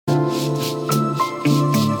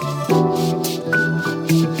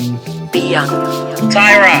young.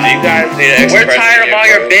 Tyra, You guys need to we're express tired of all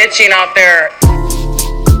your bitching out there.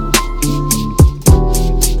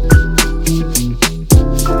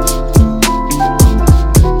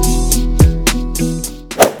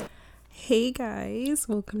 Hey guys,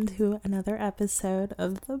 welcome to another episode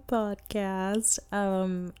of the podcast.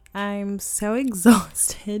 I'm so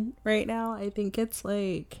exhausted right now. I think it's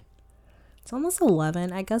almost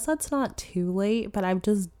 11. I guess that's not too late, but I've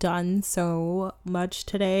just done so much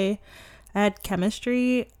today at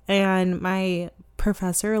chemistry, and my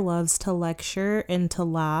professor loves to lecture into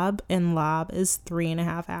lab, and lab is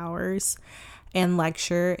 3.5 hours, and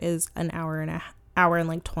lecture is an hour and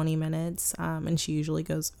like 20 minutes, and she usually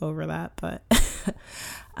goes over that, but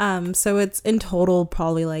so it's in total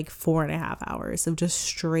probably like 4.5 hours of just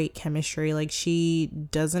straight chemistry. Like, she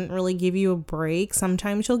doesn't really give you a break.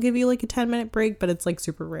 Sometimes she'll give you like a 10-minute break, but it's like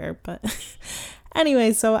super rare. But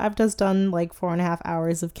anyway, so I've just done like 4.5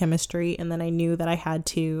 hours of chemistry, and then I knew that I had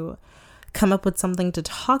to come up with something to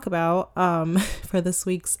talk about for this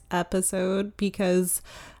week's episode, because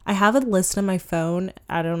I have a list on my phone.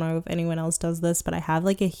 I don't know if anyone else does this, but I have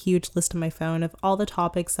like a huge list on my phone of all the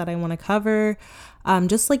topics that I want to cover,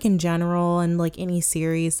 just like in general, and like any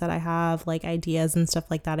series that I have, like ideas and stuff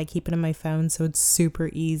like that. I keep it in my phone, so it's super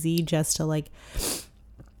easy just to like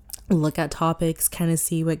look at topics, kind of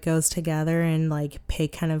see what goes together, and like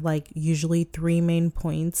pick kind of like usually 3 main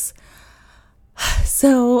points.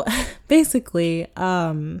 So basically,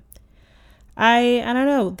 I don't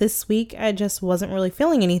know, this week I just wasn't really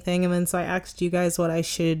feeling anything, and then so I asked you guys what I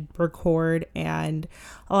should record, and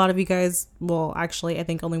a lot of you guys, well, actually I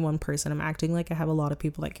think only one person, I'm acting like I have a lot of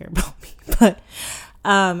people that care about me, but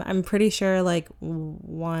I'm pretty sure like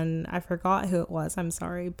one, I forgot who it was, I'm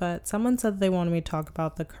sorry, but someone said they wanted me to talk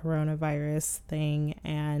about the coronavirus thing,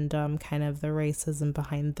 and kind of the racism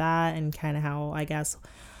behind that, and kind of how, I guess,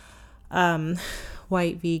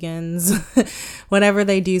 white vegans, whenever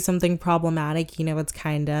they do something problematic, you know, it's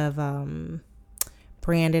kind of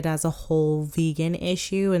branded as a whole vegan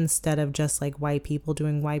issue instead of just like white people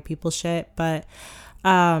doing white people shit. But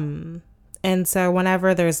and so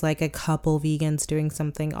whenever there's like a couple vegans doing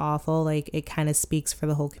something awful, like it kind of speaks for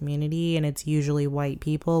the whole community, and it's usually white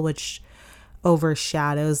people, which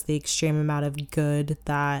overshadows the extreme amount of good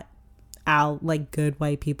that good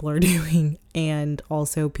white people are doing, and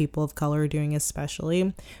also people of color are doing,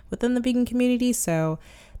 especially within the vegan community. So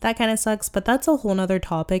that kind of sucks, but that's a whole nother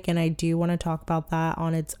topic, and I do want to talk about that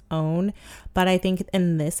on its own. But I think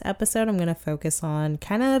in this episode I'm going to focus on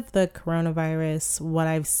kind of the coronavirus, what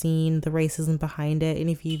I've seen, the racism behind it. And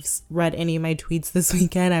if you've read any of my tweets this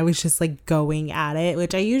weekend, I was just like going at it,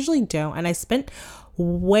 which I usually don't, and I spent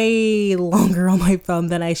way longer on my phone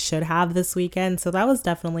than I should have this weekend. So that was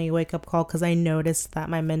definitely a wake-up call, because I noticed that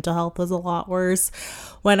my mental health was a lot worse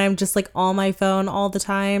when I'm just like on my phone all the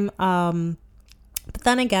time. But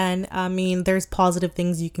then again, I mean, there's positive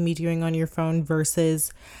things you can be doing on your phone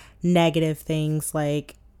versus negative things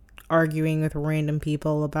like arguing with random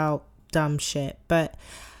people about dumb shit. But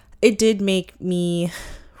it did make me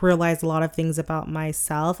realize a lot of things about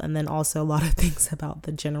myself, and then also a lot of things about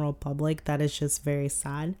the general public that is just very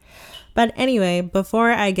sad. But anyway,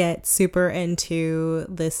 before I get super into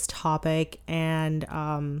this topic and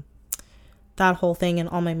that whole thing and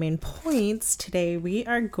all my main points, today we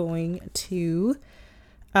are going to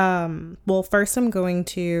first I'm going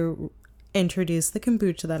to introduce the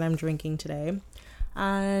kombucha that I'm drinking today,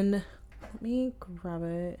 and let me grab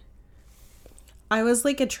it. I was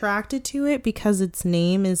like attracted to it because its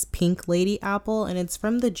name is Pink Lady Apple, and it's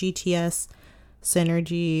from the GTS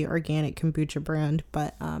Synergy Organic Kombucha brand.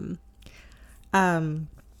 But I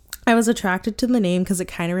was attracted to the name because it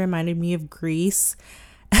kind of reminded me of Grease,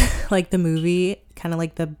 like the movie, kind of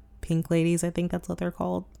like the Pink Ladies, I think that's what they're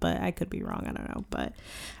called, but I could be wrong, I don't know. But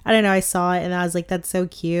I don't know, I saw it and I was like, that's so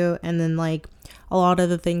cute. And then like a lot of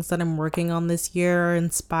the things that I'm working on this year are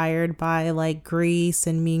inspired by like Grease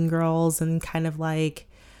and Mean Girls, and kind of like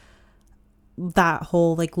that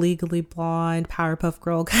whole like Legally Blonde, Powerpuff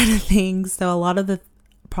Girl kind of thing. So a lot of the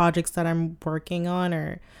projects that I'm working on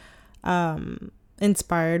are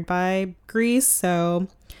inspired by Grease. So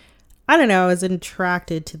I don't know, I was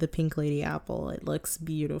attracted to the Pink Lady Apple. It looks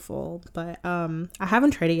beautiful, but I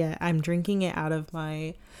haven't tried it yet. I'm drinking it out of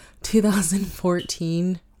my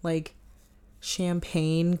 2014 like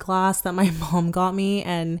champagne glass that my mom got me,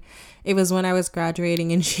 and it was when I was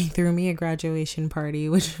graduating, and she threw me a graduation party,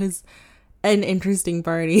 which was an interesting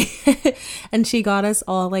party. And she got us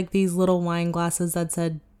all like these little wine glasses that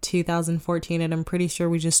said 2014, and I'm pretty sure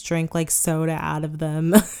we just drank like soda out of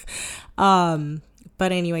them.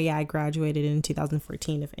 But anyway, yeah, I graduated in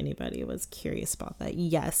 2014, if anybody was curious about that.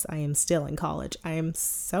 Yes, I am still in college. I am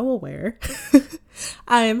so aware.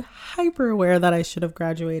 I am hyper aware that I should have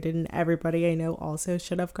graduated, and everybody I know also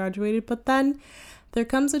should have graduated. But then there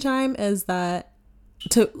comes a time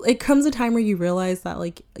it comes a time where you realize that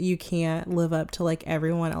like you can't live up to like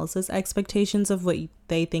everyone else's expectations of what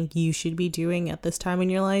they think you should be doing at this time in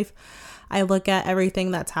your life. I look at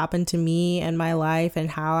everything that's happened to me and my life and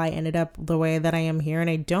how I ended up the way that I am here, and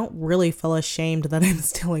I don't really feel ashamed that I'm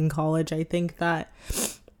still in college. I think that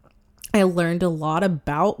I learned a lot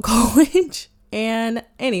about college. And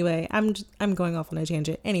anyway, I'm going off on a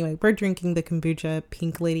tangent. Anyway, we're drinking the kombucha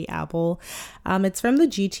Pink Lady Apple. It's from the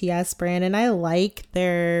GTS brand, and I like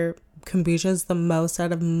their kombuchas the most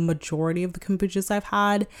out of majority of the kombuchas I've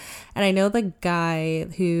had. And I know the guy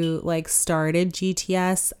who like started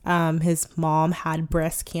GTS, his mom had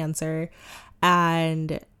breast cancer,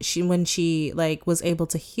 and when she like was able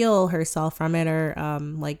to heal herself from it, or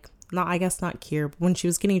not cure, but when she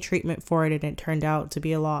was getting treatment for it and it turned out to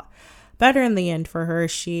be a lot better in the end for her,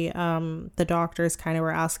 the doctors kind of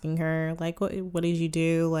were asking her like, what did you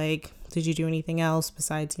do? Like, did you do anything else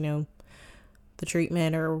besides, the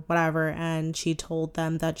treatment or whatever? And she told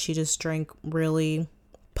them that she just drank really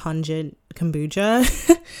pungent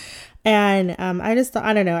kombucha. And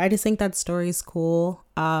I don't know, I just think that story's cool,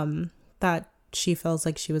 that she feels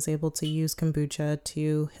like she was able to use kombucha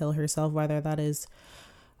to heal herself. Whether that is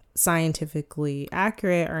scientifically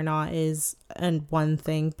accurate or not is one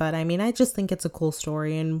thing, but I mean, I just think it's a cool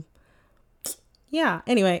story. And yeah,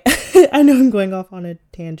 anyway, I know I'm going off on a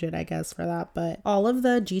tangent, I guess, for that, but all of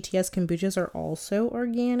the GTS kombuchas are also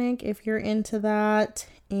organic if you're into that.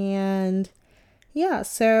 And yeah,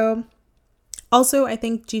 so also I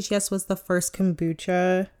think GTS was the first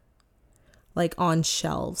kombucha like on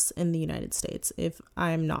shelves in the United States, if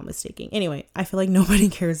I'm not mistaken. Anyway, I feel like nobody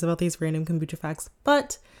cares about these random kombucha facts,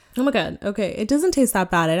 but oh my god, okay, it doesn't taste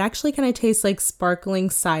that bad. It actually kind of tastes like sparkling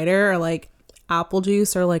cider, or like apple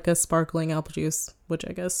juice, or like a sparkling apple juice, which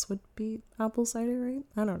I guess would be apple cider, right?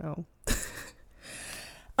 I don't know.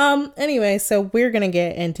 Anyway, so we're gonna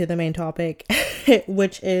get into the main topic,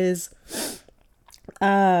 which is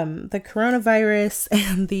the coronavirus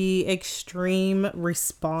and the extreme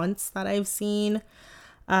response that I've seen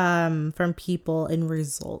from people in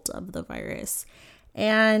result of the virus.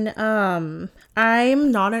 And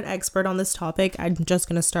I'm not an expert on this topic. I'm just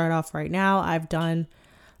going to start off right now. I've done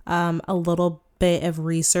a little bit of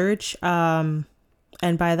research, and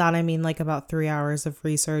by that I mean like about 3 hours of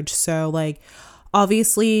research. So like,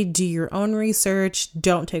 obviously do your own research.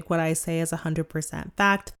 Don't take what I say as 100%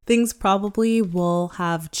 fact. Things probably will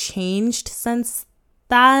have changed since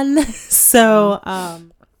then. So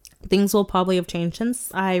things will probably have changed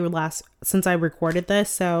since I recorded this.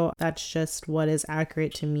 So that's just what is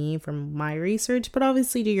accurate to me from my research. But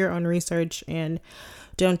obviously do your own research, and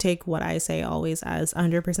don't take what I say always as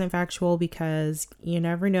 100% factual, because you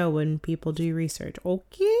never know when people do research.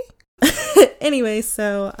 Okay. Anyway,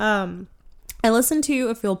 so I listened to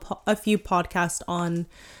a few podcasts on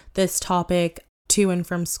this topic to and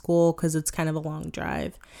from school, because it's kind of a long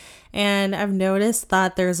drive. And I've noticed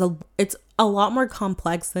that it's a lot more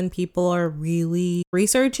complex than people are really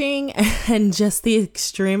researching, and just the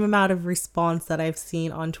extreme amount of response that I've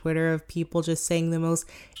seen on Twitter of people just saying the most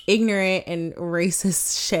ignorant and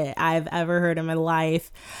racist shit I've ever heard in my life.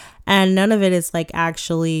 And none of it is like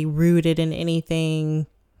actually rooted in anything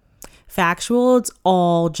factual. It's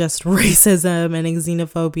all just racism and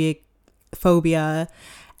xenophobia,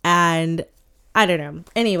 and I don't know.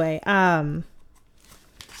 Anyway, I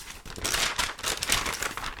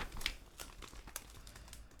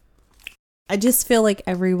just feel like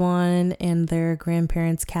everyone and their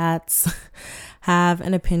grandparents' cats have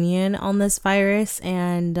an opinion on this virus.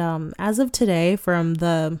 And as of today, from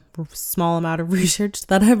the small amount of research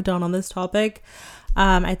that I've done on this topic,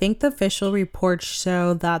 I think the official reports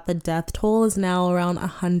show that the death toll is now around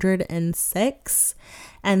 106,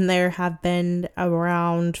 and there have been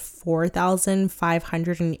around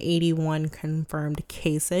 4,581 confirmed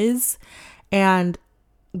cases. And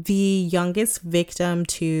the youngest victim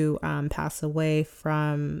to pass away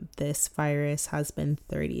from this virus has been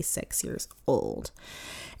 36 years old.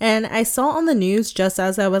 And I saw on the news, just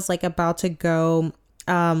as I was like about to go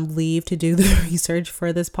leave to do the research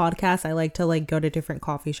for this podcast, I like to like go to different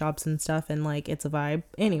coffee shops and stuff, and like it's a vibe.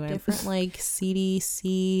 Anyway, different like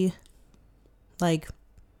CDC, like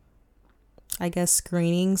I guess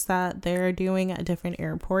screenings that they're doing at different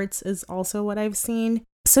airports is also what I've seen.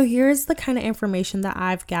 So here's the kind of information that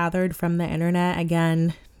I've gathered from the internet.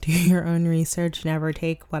 Again, Do your own research. Never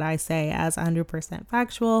take what I say as 100%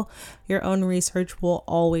 factual. Your own research will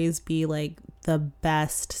always be like the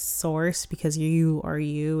best source because you are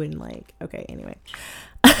you. And like, okay, anyway.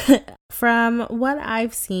 From what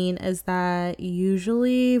I've seen is that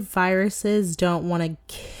usually viruses don't want to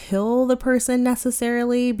kill the person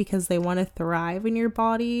necessarily because they want to thrive in your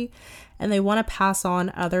body and they want to pass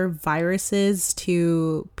on other viruses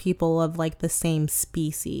to people of like the same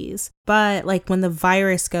species. But like when the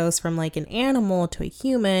virus goes from like an animal to a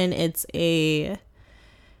human, it's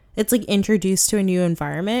like introduced to a new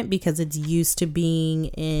environment because it's used to being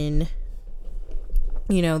in,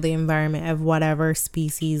 you know, the environment of whatever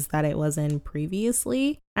species that it was in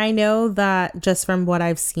previously. I know that just from what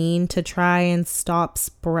I've seen, to try and stop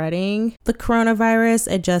spreading the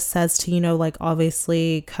coronavirus, it just says to, you know, like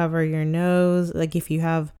obviously cover your nose. Like if you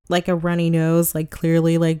have like a runny nose, like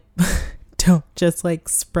clearly like don't just like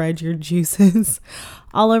spread your juices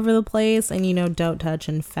all over the place, and, you know, don't touch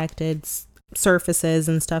infected surfaces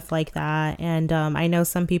and stuff like that. And I know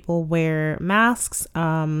some people wear masks.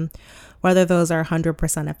 Whether those are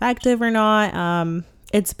 100% effective or not,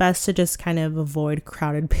 it's best to just kind of avoid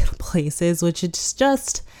crowded places, which is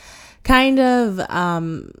just kind of,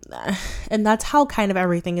 and that's how kind of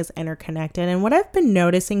everything is interconnected. And what I've been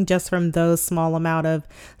noticing just from those small amount of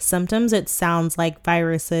symptoms, it sounds like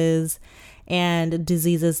viruses and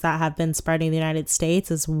diseases that have been spreading in the United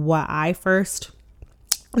States is what I first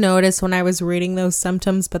noticed when I was reading those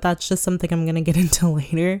symptoms, but that's just something I'm going to get into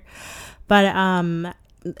later. But,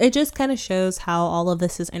 it just kind of shows how all of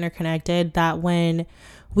this is interconnected, that when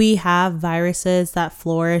we have viruses that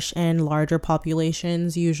flourish in larger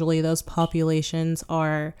populations, usually those populations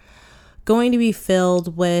are going to be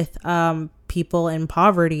filled with people in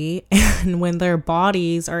poverty. And when their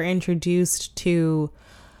bodies are introduced to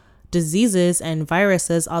diseases and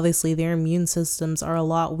viruses, obviously their immune systems are a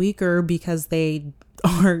lot weaker because they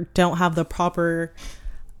don't have the proper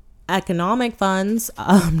economic funds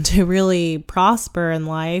to really prosper in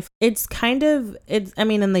life. And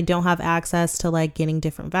they don't have access to like getting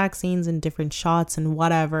different vaccines and different shots and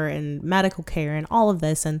whatever and medical care and all of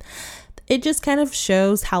this. And it just kind of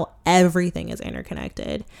shows how everything is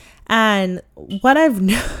interconnected. And what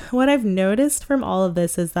I've noticed from all of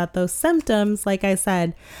this is that those symptoms, like I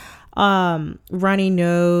said, runny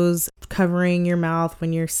nose, covering your mouth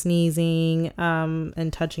when you're sneezing,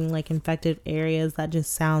 and touching like infected areas, that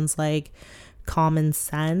just sounds like common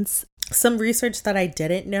sense. Some research that I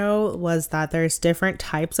didn't know was that there's different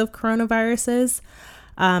types of coronaviruses.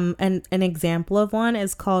 And an example of one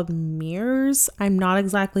is called MERS. I'm not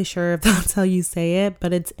exactly sure if that's how you say it,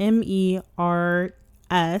 but it's MERS.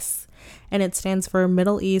 And it stands for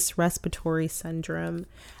Middle East Respiratory Syndrome.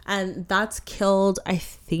 And that's killed, I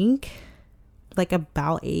think, like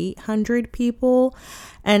about 800 people.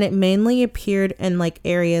 And it mainly appeared in like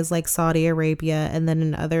areas like Saudi Arabia, and then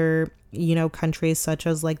in other, you know, countries such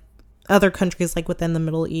as like other countries like within the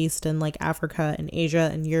Middle East and like Africa and Asia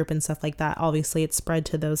and Europe and stuff like that. Obviously, it spread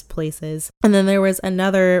to those places. And then there was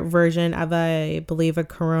another version of, I believe, a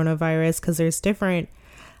coronavirus, because there's different,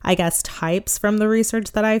 I guess, types from the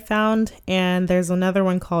research that I found. And there's another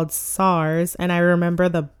one called SARS. And I remember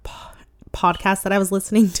the podcast that I was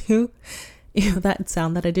listening to, you know, that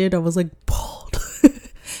sound that I did, I was like, bald.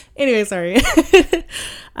 Anyway, sorry.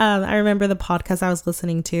 I remember the podcast I was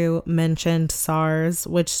listening to mentioned SARS,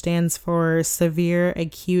 which stands for Severe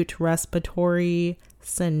Acute Respiratory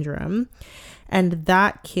Syndrome. And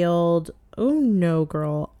that killed, oh no,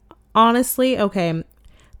 girl. Honestly, okay,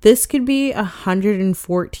 this could be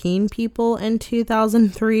 114 people in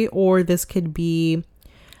 2003, or this could be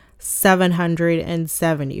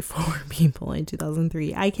 774 people in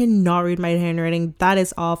 2003. I cannot read my handwriting. That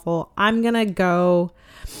is awful. I'm gonna go,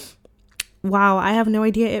 wow, I have no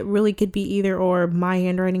idea. It really could be either or. My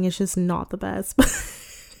handwriting is just not the best.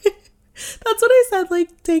 That's what I said.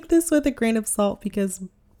 Like, take this with a grain of salt, because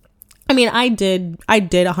I mean, I did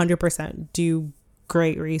 100% do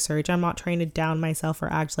great research. I'm not trying to down myself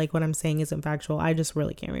or act like what I'm saying isn't factual. I just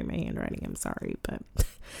really can't read my handwriting. I'm sorry, but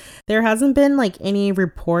there hasn't been like any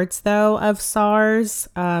reports though of SARS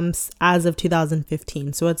as of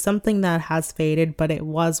 2015. So it's something that has faded, but it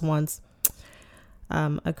was once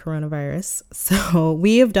a coronavirus. So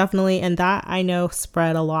we have definitely, and that I know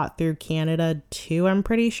spread a lot through Canada too, I'm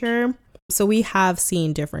pretty sure. So we have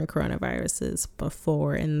seen different coronaviruses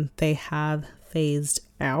before, and they have phased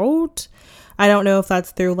out. I don't know if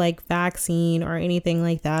that's through like vaccine or anything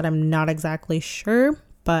like that. I'm not exactly sure,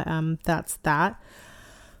 but that's that.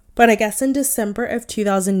 But I guess in December of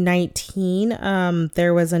 2019,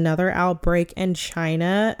 there was another outbreak in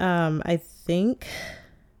China. I think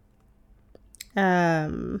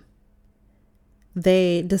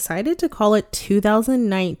They decided to call it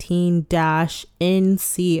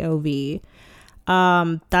 2019-NCOV.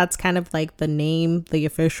 That's kind of like the name, the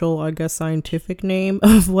official, I guess, scientific name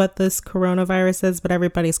of what this coronavirus is, but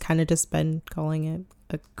everybody's kind of just been calling it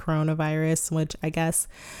a coronavirus, which I guess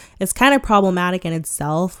is kind of problematic in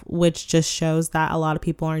itself, which just shows that a lot of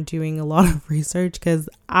people aren't doing a lot of research, because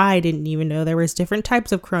I didn't even know there was different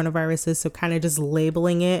types of coronaviruses. So kind of just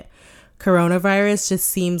labeling it coronavirus just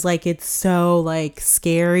seems like it's so like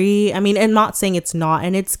scary. I mean, I'm not saying it's not,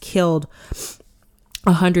 and it's killed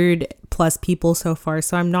 100+ people so far,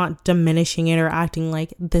 so I'm not diminishing it or acting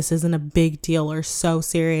like this isn't a big deal or so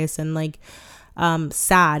serious and like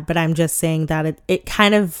sad, but I'm just saying that it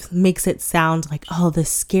kind of makes it sound like, oh,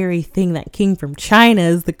 this scary thing that came from China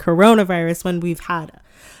is the coronavirus, when we've had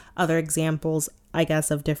other examples, I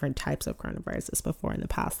guess, of different types of coronaviruses before in the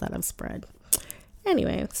past that have spread.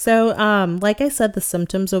 Anyway, so like I said, the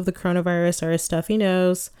symptoms of the coronavirus are a stuffy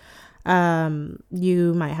nose.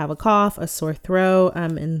 You might have a cough, a sore throat,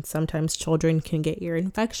 and sometimes children can get ear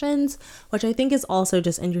infections, which I think is also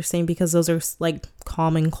just interesting because those are like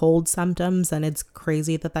common cold symptoms, and it's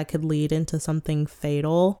crazy that that could lead into something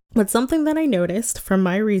fatal. But something that I noticed from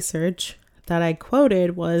my research that I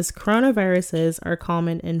quoted was coronaviruses are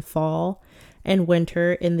common in fall and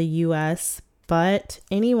winter in the US, but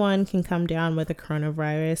anyone can come down with a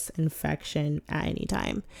coronavirus infection at any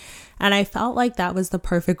time. And I felt like that was the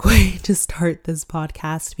perfect way to start this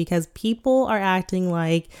podcast, because people are acting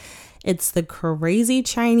like it's the crazy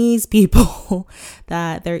Chinese people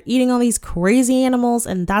that they're eating all these crazy animals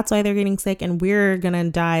and that's why they're getting sick. And we're going to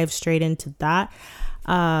dive straight into that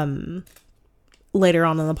later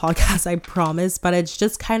on in the podcast, I promise. But it's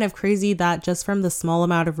just kind of crazy that just from the small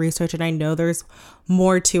amount of research, and I know there's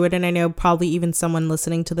more to it, and I know probably even someone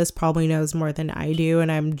listening to this probably knows more than I do,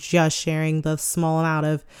 and I'm just sharing the small amount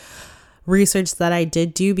of research that I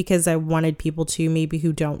did do because I wanted people to maybe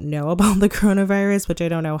who don't know about the coronavirus, which I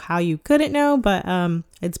don't know how you couldn't know, but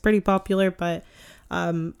it's pretty popular. But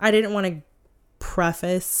I didn't want to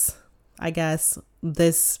preface, I guess,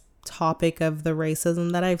 this topic of the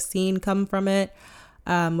racism that I've seen come from it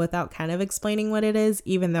without kind of explaining what it is,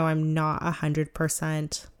 even though I'm not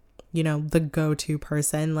 100%, the go-to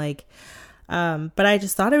person. But I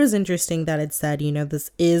just thought it was interesting that it said,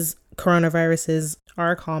 coronaviruses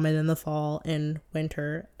are common in the fall and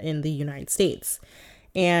winter in the United States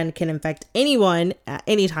and can infect anyone at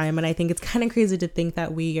any time. And I think it's kind of crazy to think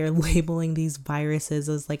that we are labeling these viruses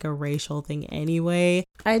as like a racial thing anyway.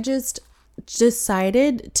 I just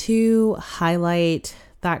decided to highlight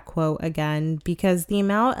that quote again because the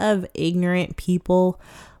amount of ignorant people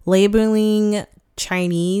labeling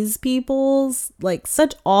Chinese people's like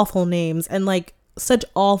such awful names and like such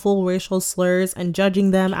awful racial slurs and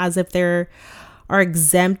judging them as if they're are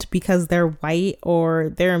exempt because they're white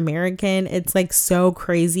or they're American. It's like so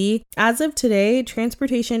crazy. As of today,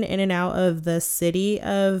 transportation in and out of the city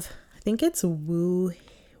of, I think it's Wuhan.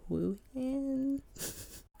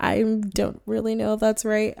 I don't really know if that's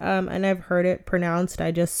right. And I've heard it pronounced.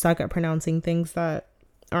 I just suck at pronouncing things that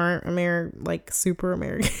aren't like super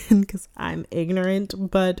American because I'm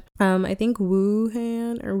ignorant. But I think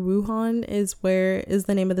Wuhan is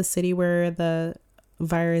the name of the city where the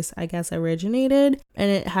virus, I guess, originated, and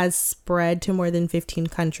it has spread to more than 15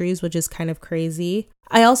 countries, which is kind of crazy.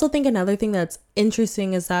 I also think another thing that's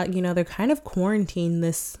interesting is that, they're kind of quarantined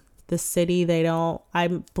this city. I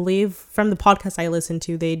believe from the podcast I listened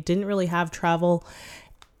to, they didn't really have travel,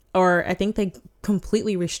 or I think they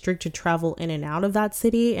completely restricted travel in and out of that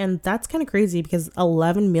city. And that's kind of crazy because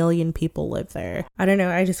 11 million people live there. I don't know.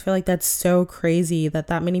 I just feel like that's so crazy that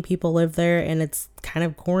many people live there and it's kind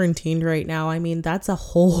of quarantined right now. I mean, that's a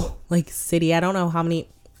whole like city. I don't know how many,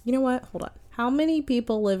 you know what? Hold on. How many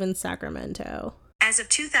people live in Sacramento? As of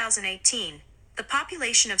 2018, the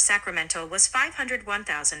population of Sacramento was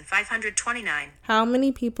 501,529. How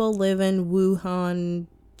many people live in Wuhan,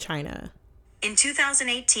 China? In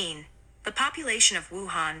 2018, the population of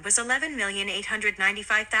Wuhan was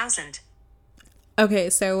 11,895,000.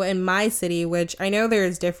 Okay, so in my city, which I know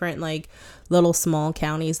there's different like little small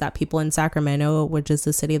counties that people in Sacramento, which is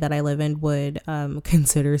the city that I live in, would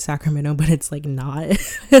consider Sacramento, but it's like not.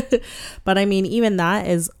 But I mean, even that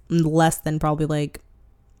is less than probably like,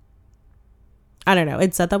 I don't know.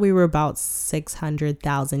 It said that we were about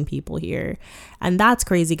 600,000 people here. And that's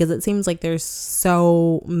crazy because it seems like there's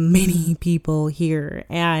so many people here.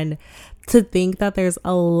 And to think that there's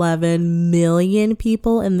 11 million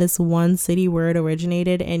people in this one city where it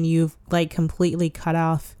originated and you've like completely cut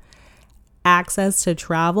off access to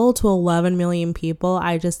travel to 11 million people.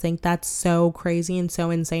 I just think that's so crazy and so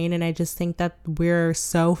insane. And I just think that we're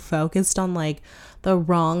so focused on like the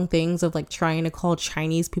wrong things of like trying to call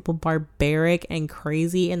Chinese people barbaric and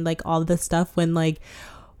crazy and like all this stuff when like,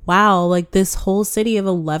 wow, like this whole city of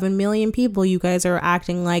 11 million people, you guys are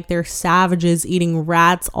acting like they're savages eating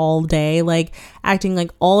rats all day, like acting like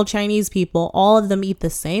all Chinese people, all of them eat the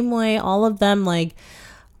same way, all of them like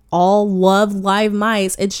all love live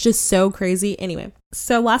mice. It's just so crazy. Anyway,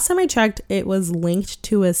 so last time I checked, it was linked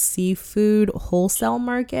to a seafood wholesale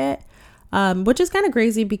market, which is kind of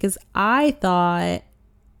crazy because I thought,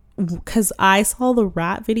 because I saw the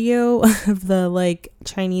rat video of the like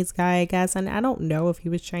Chinese guy, I guess, and I don't know if he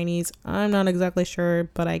was Chinese. I'm not exactly sure,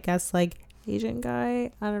 but I guess like Asian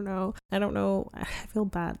guy. I don't know. I feel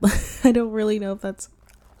bad. I don't really know if that's,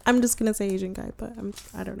 I'm just gonna say Asian guy, but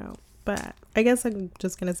I don't know. But I guess I'm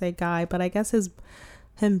just gonna say guy, but I guess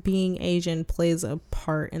him being Asian plays a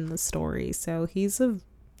part in the story. So he's of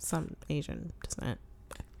some Asian descent,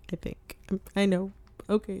 I think. I know.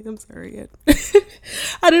 Okay, I'm sorry.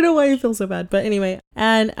 I don't know why I feel so bad, but anyway.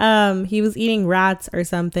 And he was eating rats or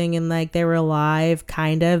something, and like they were alive,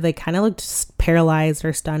 kind of. They kind of looked paralyzed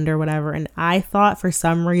or stunned or whatever. And I thought for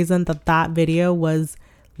some reason that video was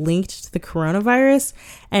linked to the coronavirus,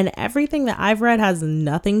 and everything that I've read has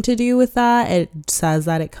nothing to do with that. It says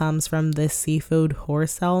that it comes from this seafood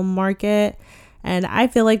wholesale market, and I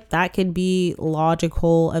feel like that could be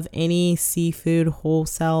logical of any seafood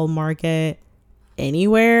wholesale market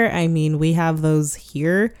anywhere. I mean, we have those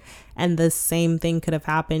here, and the same thing could have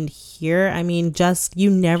happened here. I mean, just you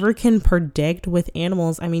never can predict with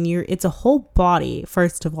animals. I mean, it's a whole body.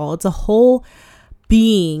 First of all, it's a whole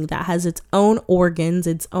being that has its own organs,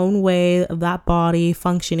 its own way of that body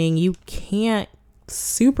functioning. You can't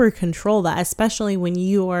super control that, especially when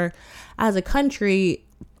you are, as a country,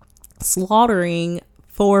 slaughtering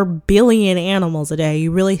 4 billion animals a day.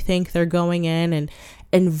 You really think they're going in and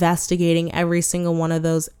investigating every single one of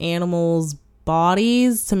those animals'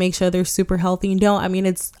 bodies to make sure they're super healthy? No, I mean,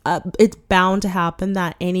 it's bound to happen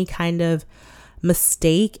that any kind of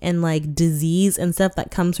mistake and like disease and stuff that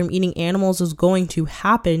comes from eating animals is going to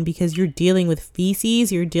happen, because you're dealing with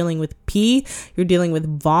feces, you're dealing with pee, you're dealing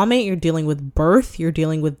with vomit, you're dealing with birth, you're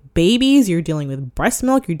dealing with babies, you're dealing with breast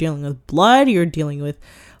milk, you're dealing with blood, you're dealing with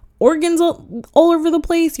organs all over the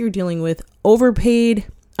place, you're dealing with underpaid,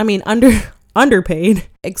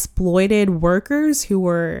 exploited workers who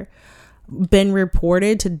were been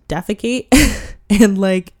reported to defecate and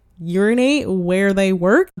like urinate where they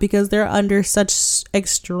work because they're under such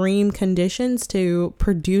extreme conditions to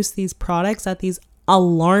produce these products at these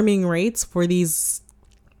alarming rates for these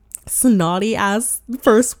snotty ass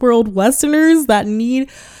first world Westerners that need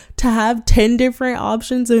to have 10 different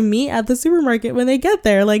options of meat at the supermarket when they get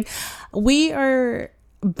there. Like, we are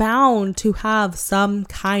bound to have some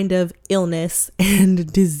kind of illness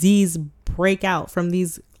and disease break out from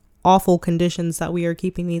these awful conditions that we are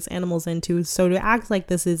keeping these animals into. So to act like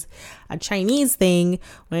this is a Chinese thing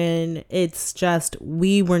when it's just,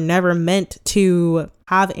 we were never meant to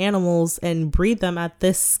have animals and breed them at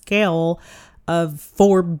this scale of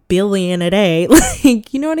 4 billion a day.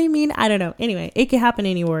 Like, you know what I mean? I don't know. Anyway, it can happen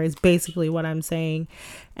anywhere is basically what I'm saying.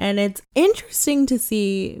 And it's interesting to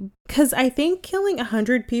see, because I think killing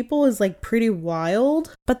 100 people is like pretty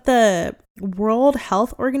wild, but the World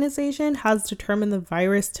Health Organization has determined the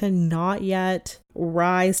virus to not yet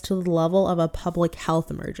rise to the level of a public health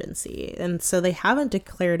emergency. And so they haven't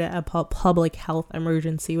declared it a public health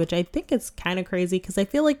emergency, which I think is kind of crazy, because I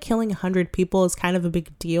feel like killing 100 people is kind of a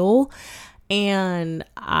big deal. And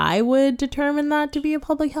I would determine that to be a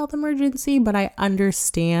public health emergency, but I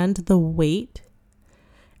understand the weight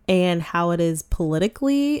and how it is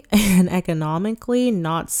politically and economically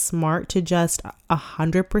not smart to just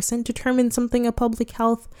 100% determine something a public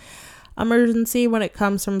health emergency when it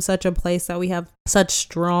comes from such a place that we have such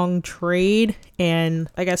strong trade and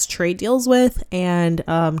I guess trade deals with, and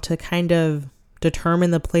to kind of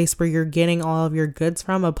determine the place where you're getting all of your goods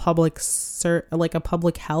from, a public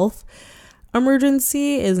health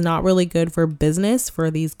emergency is not really good for business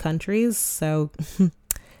for these countries. So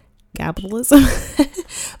capitalism.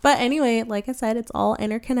 But anyway, like I said, it's all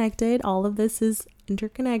interconnected. All of this is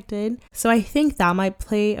interconnected. So I think that might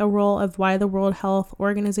play a role of why the World Health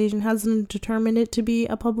Organization hasn't determined it to be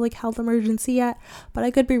a public health emergency yet. But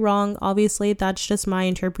I could be wrong. Obviously, that's just my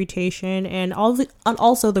interpretation. And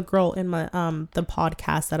also the girl in my the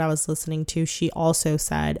podcast that I was listening to, she also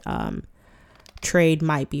said trade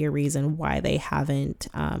might be a reason why they haven't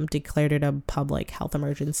declared it a public health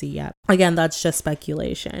emergency yet. Again, that's just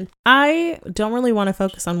speculation. I don't really want to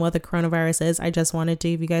focus on what the coronavirus is. I just wanted to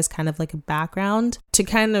give you guys kind of like a background to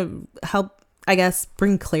kind of help, I guess,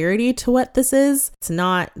 bring clarity to what this is. It's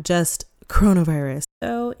not just coronavirus.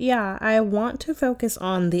 So yeah, I want to focus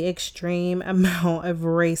on the extreme amount of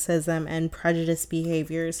racism and prejudice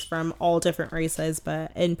behaviors from all different races,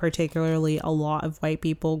 but in particularly a lot of white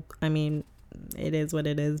people. I mean, it is what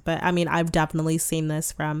it is, but I mean, I've definitely seen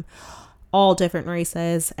this from all different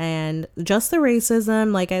races, and just the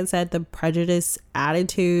racism, like I said, the prejudice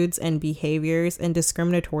attitudes and behaviors and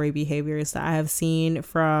discriminatory behaviors that I have seen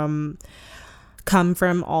come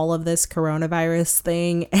from all of this coronavirus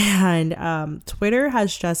thing. And Twitter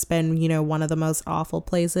has just been, one of the most awful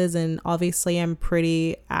places, and obviously I'm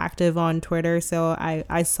pretty active on Twitter, so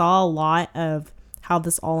I saw a lot of how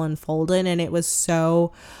this all unfolded, and it was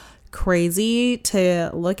so crazy to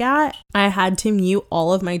look at. I had to mute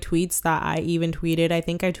all of my tweets that I even tweeted. I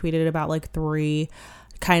think I tweeted about like 3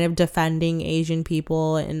 kind of defending Asian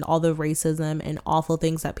people and all the racism and awful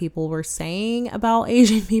things that people were saying about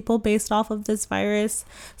Asian people based off of this virus.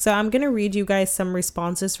 So I'm going to read you guys some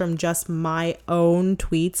responses from just my own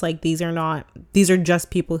tweets. Like these are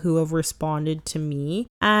just people who have responded to me.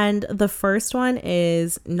 And the first one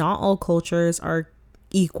is, not all cultures are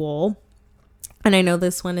equal. And I know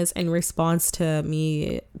this one is in response to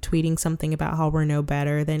me tweeting something about how we're no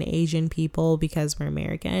better than Asian people because we're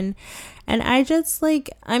American. And I just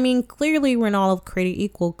clearly we're not all created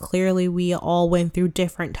equal. Clearly we all went through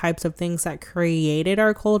different types of things that created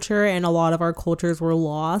our culture, and a lot of our cultures were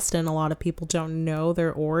lost, and a lot of people don't know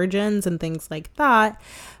their origins and things like that.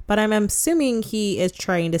 But I'm assuming he is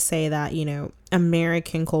trying to say that,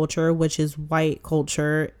 American culture, which is white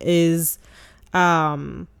culture, is,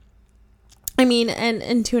 and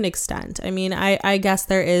to an extent, I guess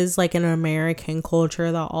there is like an American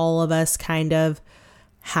culture that all of us kind of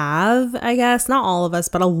have, I guess. Not all of us,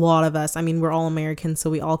 but a lot of us. We're all Americans,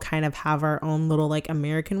 so we all kind of have our own little like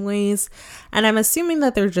American ways. And I'm assuming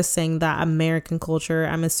that they're just saying that American culture,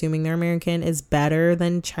 I'm assuming they're American, is better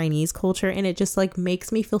than Chinese culture. And it just like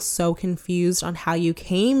makes me feel so confused on how you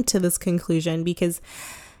came to this conclusion, because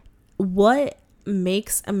what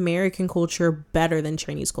makes American culture better than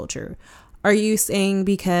Chinese culture? Are you saying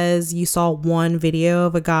because you saw one video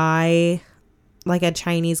of a guy, like a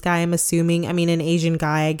Chinese guy, I'm assuming, an Asian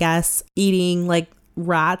guy, I guess, eating like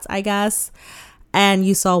rats, I guess, and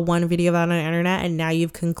you saw one video of that on the internet, and now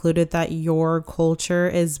you've concluded that your culture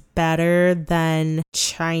is better than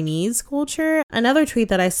Chinese culture? Another tweet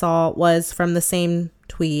that I saw was from the same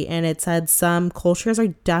tweet, and it said, some cultures are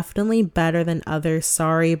definitely better than others.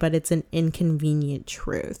 Sorry, but it's an inconvenient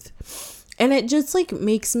truth. And it just like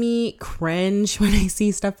makes me cringe when I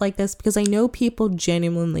see stuff like this, because I know people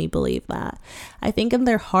genuinely believe that. I think in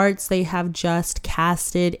their hearts they have just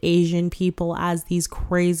casted Asian people as these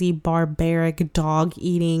crazy barbaric dog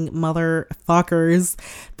eating motherfuckers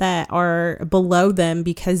that are below them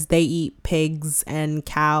because they eat pigs and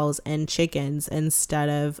cows and chickens instead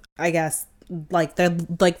of, I guess, like the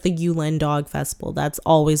Yulin Dog Festival. That's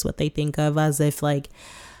always what they think of, as if like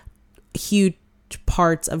huge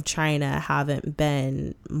parts of China haven't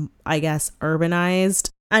been, I guess, urbanized.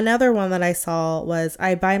 Another one that I saw was,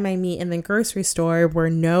 I buy my meat in the grocery store where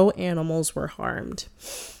no animals were harmed.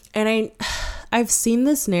 And I've seen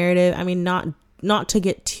this narrative, not to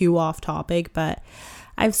get too off topic, but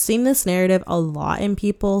I've seen this narrative a lot in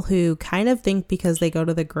people who kind of think because they go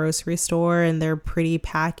to the grocery store and their pretty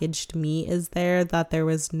packaged meat is there, that there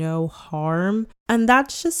was no harm. And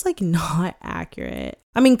that's just like not accurate.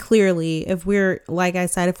 Clearly, if we're, like I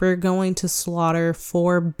said, if we're going to slaughter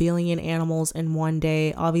 4 billion animals in one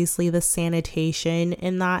day, obviously the sanitation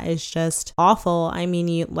in that is just awful.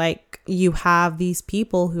 You have these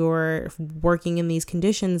people who are working in these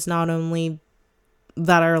conditions, not only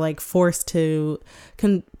that are like forced to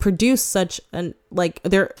produce such an, like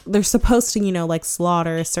they're supposed to, like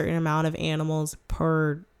slaughter a certain amount of animals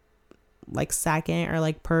per like second or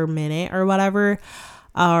like per minute or whatever,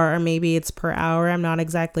 or maybe it's per hour, I'm not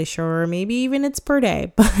exactly sure, or maybe even it's per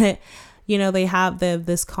day, but they have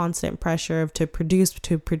this constant pressure of to produce.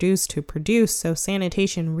 So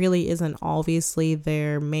sanitation really isn't obviously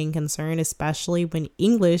their main concern, especially when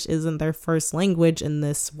English isn't their first language and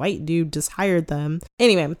this white dude just hired them.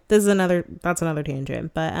 Anyway, that's another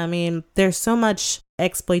tangent. But there's so much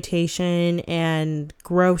exploitation and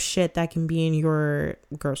gross shit that can be in your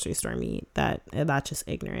grocery store meat. That's just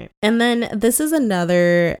ignorant. And then this is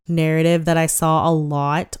another narrative that I saw a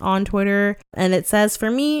lot on Twitter, and it says,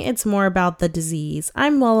 for me, it's more about the disease.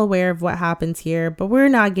 I'm well aware of what happens here, but we're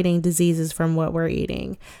not getting diseases from what we're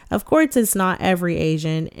eating. Of course, it's not every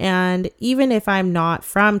Asian, and even if I'm not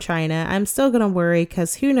from China, I'm still gonna worry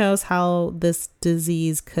because who knows how this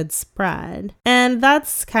disease could spread. And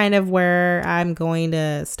that's kind of where I'm going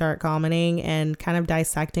to start commenting and kind of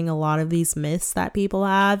dissecting a lot of these myths that people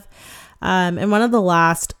have. And one of the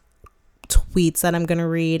last tweets that I'm going to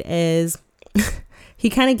read is he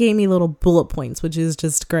kind of gave me little bullet points, which is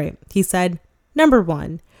just great. He said, number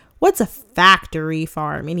 1, what's a factory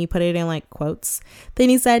farm? And he put it in like quotes. Then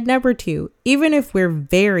he said, number 2, even if we're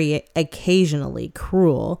very occasionally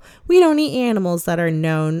cruel, we don't eat animals that are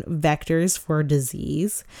known vectors for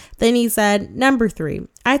disease. Then he said, number 3,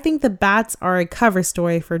 I think the bats are a cover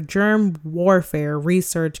story for germ warfare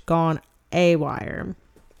research gone AWire.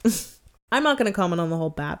 I'm not going to comment on the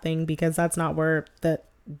whole bat thing because that's not where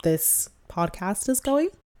this podcast is going.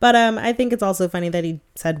 But I think it's also funny that he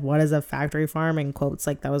said, what is a factory farm? In quotes,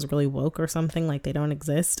 like that was really woke or something, like they don't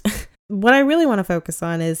exist. What I really want to focus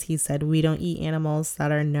on is he said, we don't eat animals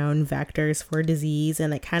that are known vectors for disease.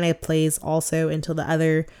 And it kind of plays also into the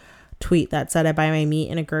other tweet that said, I buy my meat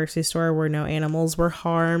in a grocery store where no animals were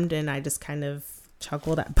harmed. And I just kind of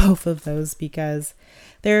chuckled at both of those because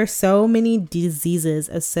there are so many diseases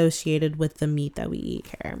associated with the meat that we eat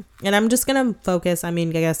here. And I'm just going to focus, I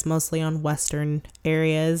guess mostly on Western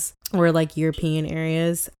areas or like European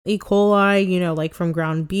areas. E. coli, like from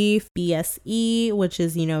ground beef, BSE, which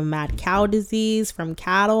is, mad cow disease from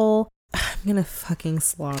cattle. I'm going to fucking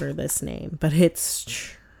slaughter this name, but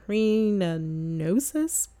it's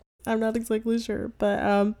trichinosis. I'm not exactly sure,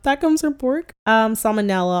 but that comes from pork.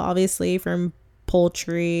 Salmonella, obviously, from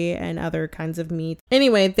poultry and other kinds of meat.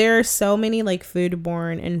 Anyway, there are so many like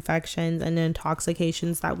foodborne infections and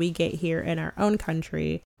intoxications that we get here in our own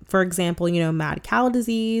country. For example, mad cow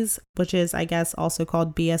disease, which is, I guess, also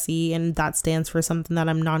called BSE, and that stands for something that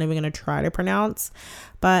I'm not even going to try to pronounce.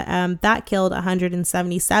 But that killed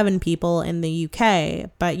 177 people in the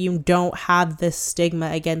UK. But you don't have this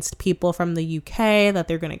stigma against people from the UK that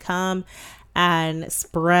they're going to come and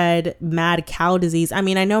spread mad cow disease. I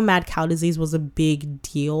know mad cow disease was a big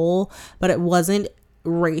deal, but it wasn't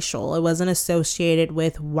racial. It wasn't associated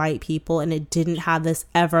with white people, and it didn't have this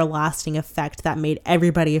everlasting effect that made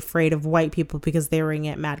everybody afraid of white people because they were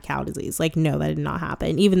getting mad cow disease. Like, no, that did not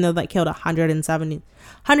happen, even though that killed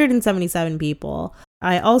 177 people.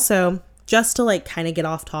 I also, just to like kind of get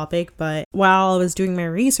off topic, but while I was doing my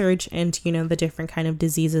research into, the different kind of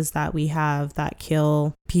diseases that we have that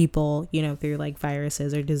kill people, through like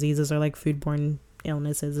viruses or diseases or like foodborne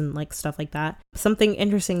illnesses and like stuff like that. Something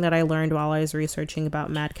interesting that I learned while I was researching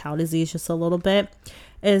about mad cow disease just a little bit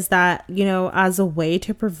is that, as a way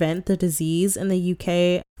to prevent the disease in the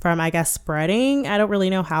UK from, I guess, spreading, I don't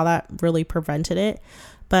really know how that really prevented it,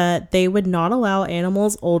 but they would not allow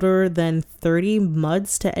animals older than 30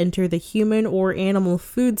 months to enter the human or animal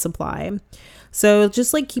food supply. So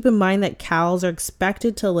just like keep in mind that cows are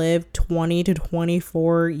expected to live 20 to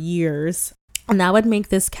 24 years. And that would make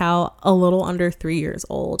this cow a little under 3 years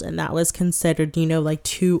old. And that was considered, like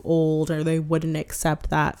too old, or they wouldn't accept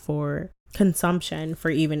that for consumption for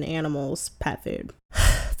even animals' pet food.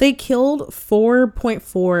 They killed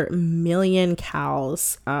 4.4 million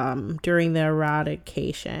cows during the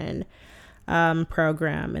eradication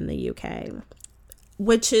program in the UK,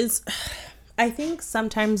 which is, I think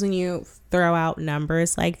sometimes when you throw out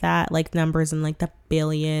numbers like that, like numbers in like the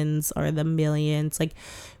billions or the millions, like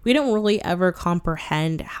we don't really ever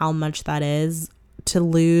comprehend how much that is to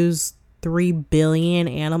lose 3 billion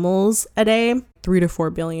animals a day. 3 to 4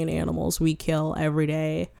 billion animals we kill every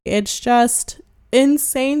day. It's just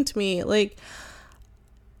insane to me. Like,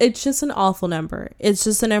 it's just an awful number. It's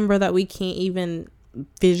just a number that we can't even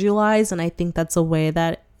visualize, and I think that's a way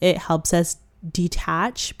that it helps us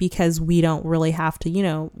detach, because we don't really have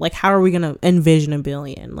to, like, how are we gonna envision a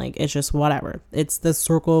billion? Like, it's just whatever. It's the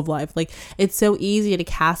circle of life. Like, it's so easy to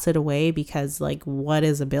cast it away because, like, what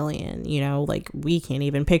is a billion? Like, we can't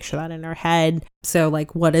even picture that in our head. So,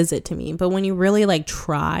 like, what is it to me? But when you really like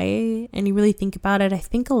try and you really think about it, I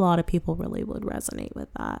think a lot of people really would resonate with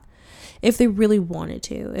that. If they really wanted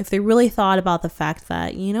to, if they really thought about the fact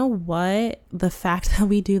that, the fact that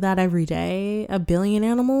we do that every day, 1 billion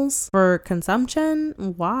animals for consumption,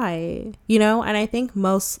 why? And I think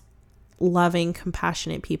most loving,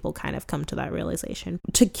 compassionate people kind of come to that realization.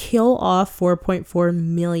 To kill off 4.4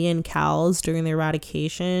 million cows during the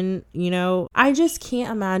eradication, I just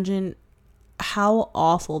can't imagine how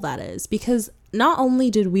awful that is, because not only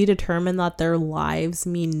did we determine that their lives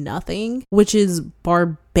mean nothing, which is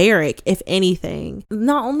barbaric, if anything,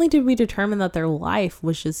 not only did we determine that their life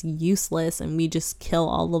was just useless and we just kill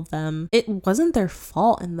all of them, it wasn't their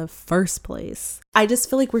fault in the first place. I just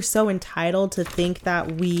feel like we're so entitled to think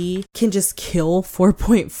that we can just kill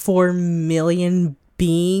 4.4 million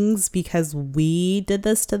beings because we did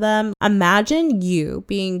this to them. Imagine you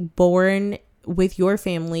being born with your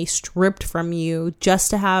family stripped from you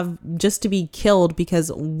just to be killed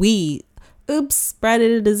because we spread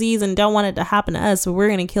a disease and don't want it to happen to us, so we're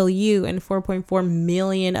gonna kill you and 4.4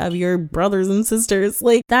 million of your brothers and sisters.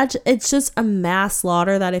 Like, that, it's just a mass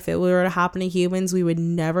slaughter that if it were to happen to humans, we would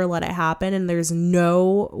never let it happen, and there's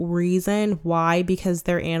no reason why, because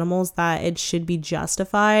they're animals, that it should be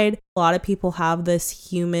justified. A lot of people have this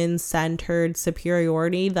human-centered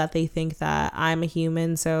superiority that they think that I'm a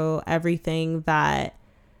human, so everything that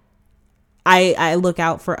I look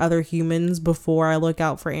out for other humans before I look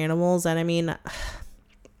out for animals. And I mean,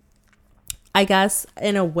 I guess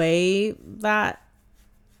in a way that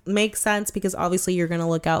makes sense, because obviously you're going to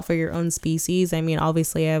look out for your own species. I mean,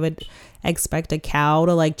 obviously I would expect a cow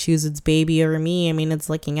to like choose its baby over me. I mean, it's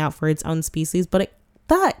looking out for its own species, but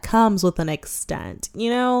that comes with an extent, you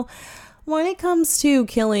know? When it comes to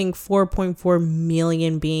killing 4.4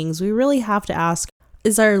 million beings, we really have to ask,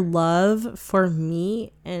 is our love for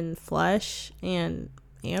meat and flesh and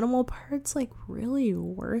animal parts like really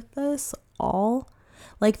worth this all?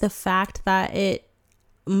 Like, the fact that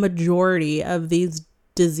majority of these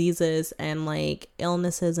diseases and like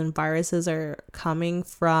illnesses and viruses are coming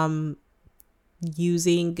from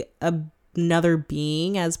using another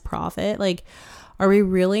being as profit. Like, are we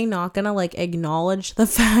really not gonna like acknowledge the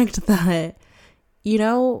fact that, you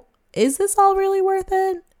know, is this all really worth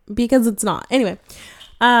it? Because it's not. Anyway,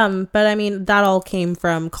 but I mean, that all came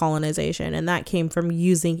from colonization, and that came from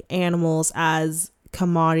using animals as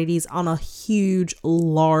commodities on a huge,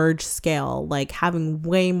 large scale, like having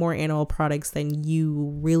way more animal products than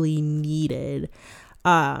you really needed.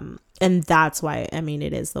 And that's why, I mean,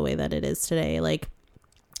 it is the way that it is today. Like,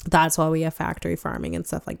 that's why we have factory farming and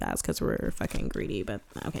stuff like that. It's because we're fucking greedy. But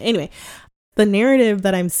okay, anyway. The narrative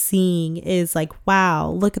that I'm seeing is like, wow,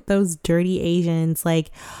 look at those dirty Asians.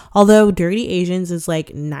 Like, although dirty Asians is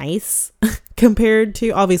like nice compared to,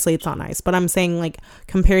 obviously it's not nice, but I'm saying like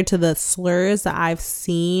compared to the slurs that I've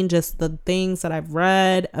seen, just the things that I've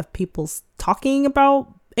read of people talking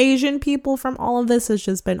about Asian people from all of this has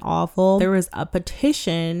just been awful. There was a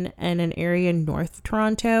petition in an area in North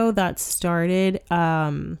Toronto that started,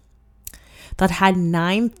 that had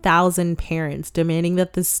 9,000 parents demanding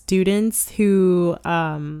that the students who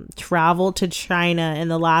traveled to China in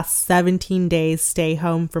the last 17 days stay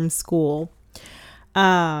home from school.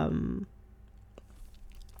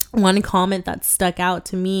 One comment that stuck out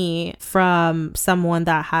to me from someone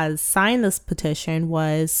that has signed this petition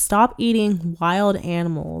was, stop eating wild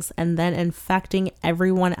animals and then infecting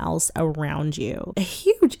everyone else around you. A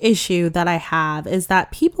huge issue that I have is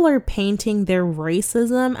that people are painting their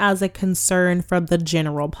racism as a concern from the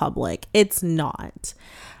general public. It's not.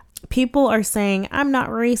 People are saying, I'm not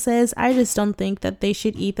racist, I just don't think that they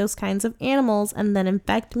should eat those kinds of animals and then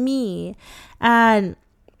infect me. And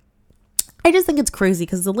I just think it's crazy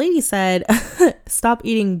because the lady said, stop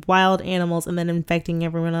eating wild animals and then infecting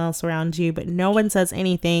everyone else around you. But no one says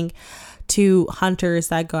anything to hunters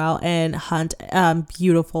that go out and hunt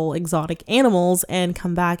beautiful exotic animals and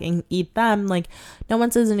come back and eat them. Like, no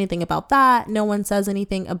one says anything about that. No one says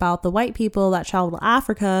anything about the white people that travel to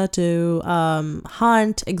Africa to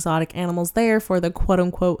hunt exotic animals there for the quote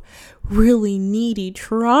unquote really needy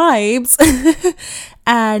tribes.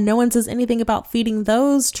 And no one says anything about feeding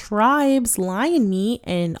those tribes lion meat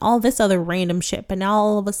and all this other random shit. But now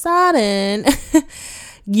all of a sudden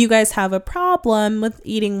you guys have a problem with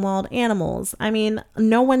eating wild animals. I mean,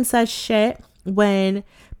 no one says shit when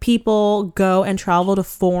people go and travel to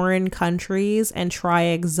foreign countries and try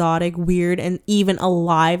exotic, weird, and even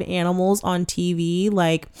alive animals on TV,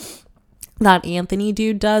 like that Anthony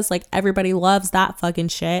dude does. Like, everybody loves that fucking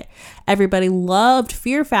shit. Everybody loved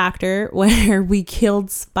Fear Factor where we killed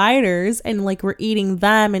spiders and like we're eating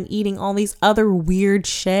them and eating all these other weird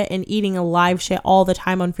shit and eating alive shit all the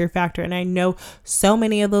time on Fear Factor. And I know so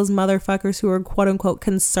many of those motherfuckers who are quote unquote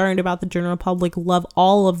concerned about the general public love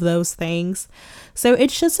all of those things. So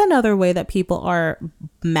it's just another way that people are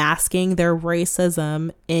masking their racism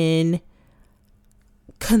in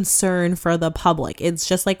concern for the public. It's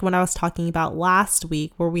just like when I was talking about last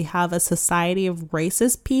week, where we have a society of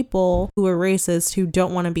racist people who are racist who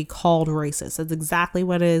don't want to be called racist. That's exactly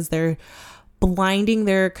what it is. They're blinding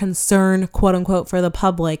their concern, quote unquote, for the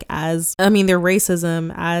public their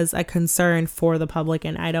racism as a concern for the public,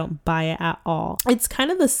 and I don't buy it at all. It's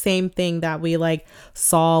kind of the same thing that we like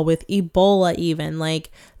saw with Ebola even.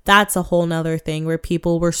 Like, that's a whole nother thing where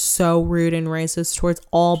people were so rude and racist towards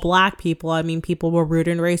all Black people. I mean, people were rude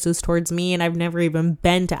and racist towards me, and I've never even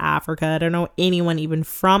been to Africa. I don't know anyone even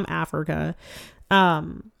from Africa.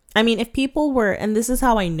 I mean, if people were, and this is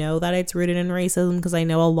how I know that it's rooted in racism, because I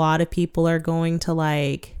know a lot of people are going to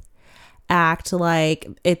like act like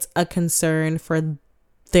it's a concern for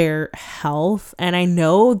their health. And I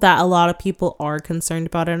know that a lot of people are concerned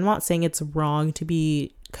about it. I'm not saying it's wrong to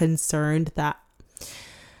be concerned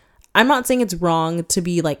I'm not saying it's wrong to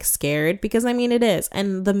be like scared, because I mean it is,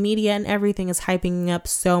 and the media and everything is hyping up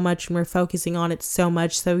so much and we're focusing on it so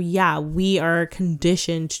much. So yeah, we are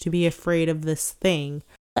conditioned to be afraid of this thing.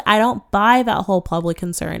 I don't buy that whole public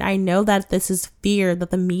concern. I know that this is fear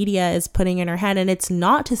that the media is putting in our head, and it's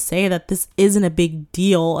not to say that this isn't a big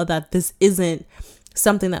deal or that this isn't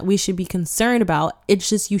something that we should be concerned about. It's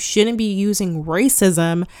just you shouldn't be using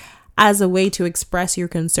racism as a way to express your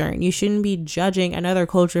concern. You shouldn't be judging another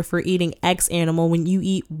culture for eating X animal when you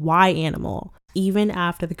eat Y animal. Even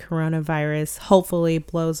after the coronavirus hopefully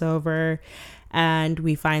blows over and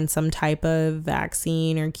we find some type of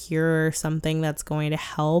vaccine or cure or something that's going to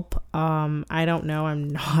help. I don't know.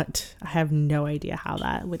 I have no idea how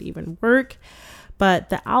that would even work. But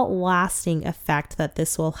the outlasting effect that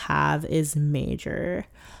this will have is major.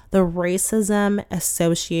 The racism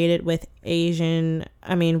associated with the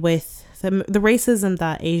racism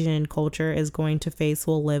that Asian culture is going to face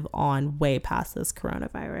will live on way past this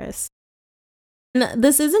coronavirus. And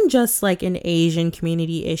this isn't just like an Asian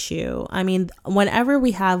community issue. I mean, whenever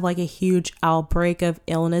we have like a huge outbreak of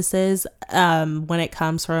illnesses, when it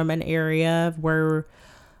comes from an area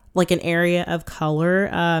of color,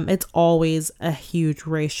 it's always a huge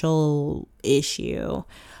racial issue.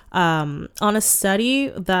 On a study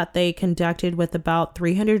that they conducted with about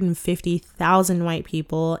 350,000 white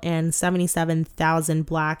people and 77,000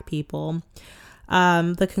 Black people,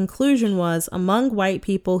 the conclusion was, among white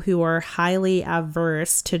people who are highly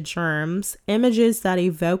averse to germs, images that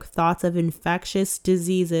evoke thoughts of infectious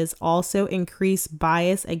diseases also increase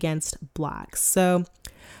bias against Blacks. So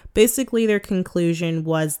basically their conclusion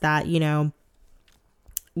was that,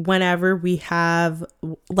 whenever we have,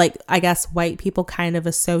 like, I guess white people kind of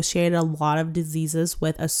associate a lot of diseases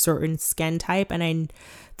with a certain skin type, and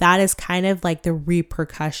that is kind of like the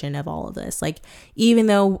repercussion of all of this. Like, even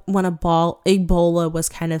though when Ebola was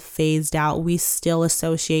kind of phased out, we still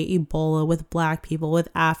associate Ebola with Black people, with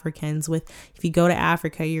Africans, if you go to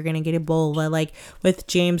Africa, you're going to get Ebola. Like with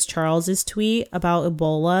James Charles's tweet about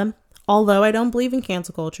Ebola, although I don't believe in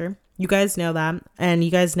cancel culture, you guys know that. And you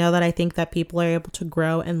guys know that I think that people are able to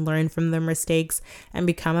grow and learn from their mistakes and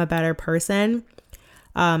become a better person.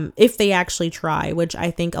 If they actually try, which I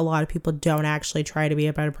think a lot of people don't actually try to be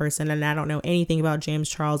a better person. And I don't know anything about James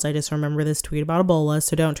Charles. I just remember this tweet about Ebola.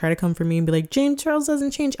 So don't try to come for me and be like, James Charles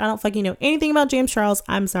doesn't change. I don't fucking know anything about James Charles.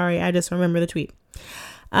 I'm sorry. I just remember the tweet.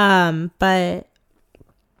 But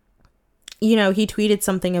he tweeted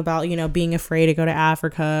something about, being afraid to go to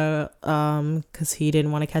Africa, because he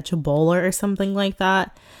didn't want to catch Ebola or something like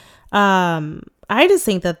that. I just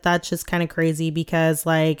think that that's just kind of crazy, because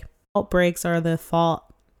like, outbreaks are the fault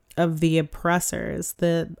of the oppressors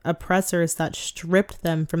that stripped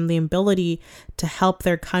them from the ability to help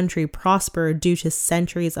their country prosper due to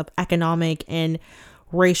centuries of economic and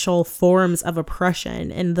racial forms of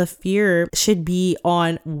oppression. And the fear should be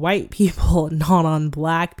on white people, not on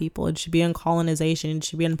Black people. It should be on colonization. It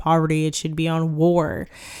should be on poverty. It should be on war.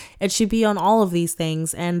 It should be on all of these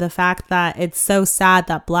things. And the fact that it's so sad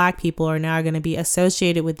that Black people are now going to be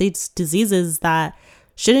associated with these diseases that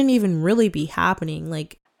shouldn't even really be happening.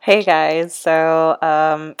 Like, hey guys, so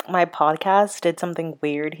my podcast did something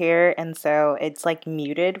weird here, and so it's like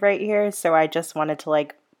muted right here, so I just wanted to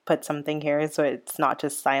like put something here so it's not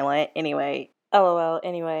just silent. Anyway, lol.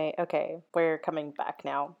 Anyway, okay, we're coming back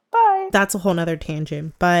now. Bye. That's a whole nother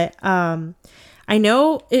tangent, but I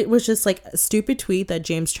know it was just like a stupid tweet that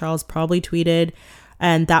James Charles probably tweeted,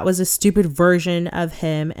 and that was a stupid version of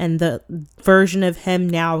him, and the version of him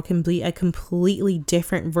now can be a completely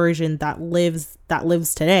different version that lives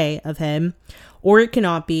today of him, or it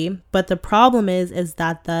cannot be. But the problem is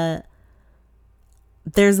that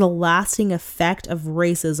there's a lasting effect of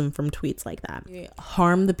racism from tweets like that.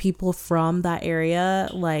 Harm the people from that area,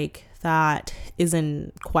 like, that is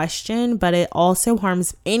in question, but it also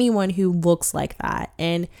harms anyone who looks like that.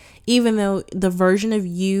 And even though the version of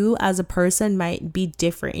you as a person might be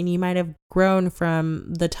different, and you might have grown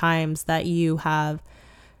from the times that you have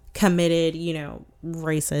committed,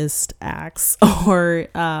 racist acts or,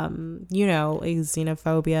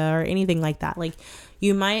 xenophobia or anything like that. Like,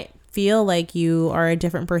 you might feel like you are a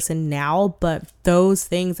different person now, but those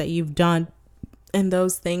things that you've done and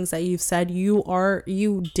those things that you've said,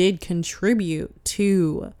 you did contribute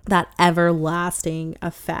to that everlasting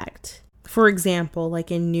effect. For example,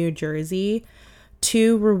 like in New Jersey,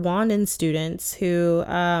 2 Rwandan students who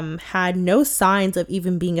had no signs of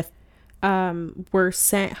even being were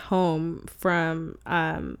sent home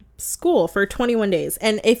from school for 21 days.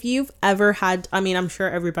 And if you've ever had, I'm sure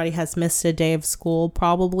everybody has missed a day of school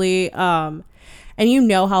probably, and you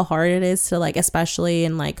know how hard it is to, like, especially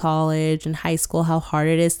in like college and high school, how hard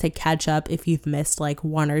it is to catch up if you've missed like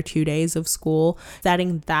 1 or 2 days of school.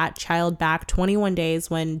 Setting that child back 21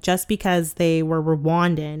 days when just because they were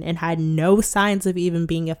Rwandan and had no signs of even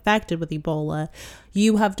being affected with Ebola,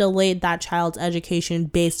 you have delayed that child's education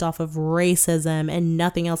based off of racism and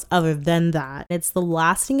nothing else other than that. It's the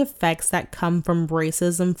lasting effects that come from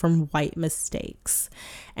racism, from white mistakes.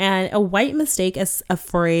 And a white mistake is a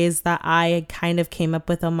phrase that I kind of came up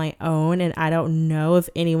with on my own, and I don't know if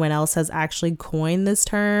anyone else has actually coined this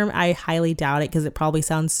term. I highly doubt it because it probably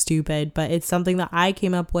sounds stupid, but it's something that I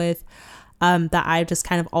came up with that I've just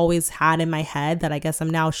kind of always had in my head that I guess I'm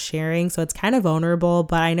now sharing. So it's kind of vulnerable,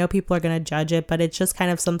 but I know people are going to judge it, but it's just kind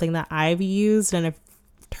of something that I've used and a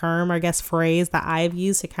term, or I guess phrase that I've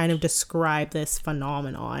used to kind of describe this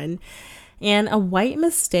phenomenon. And a white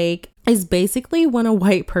mistake is basically when a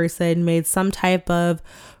white person made some type of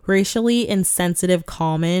racially insensitive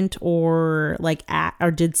comment or or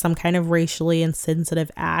did some kind of racially insensitive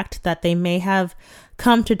act that they may have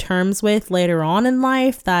come to terms with later on in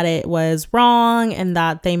life that it was wrong, and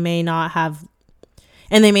that they may not have,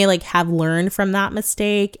 and they may have learned from that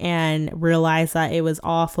mistake and realize that it was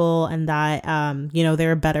awful, and that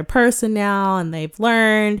they're a better person now and they've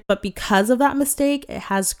learned. But because of that mistake, it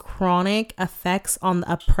has chronic effects on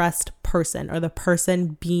the oppressed person, or the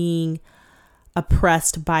person being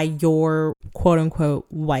oppressed by your quote unquote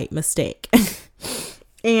white mistake.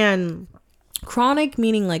 And chronic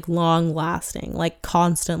meaning long lasting,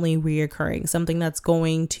 constantly reoccurring, something that's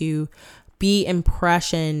going to be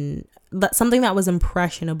something that was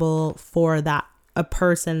impressionable for a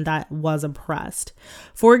person that was oppressed.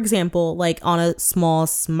 For example, on a small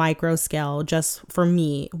micro scale, just for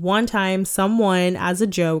me, one time someone as a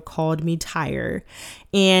joke called me Tyre,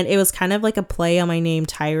 and it was kind of like a play on my name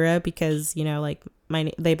Tyra because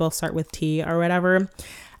they both start with T or whatever.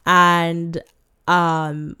 And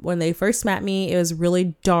when they first met me, it was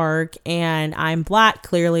really dark, and I'm black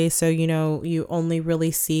clearly, so you only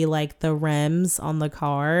really see the rims on the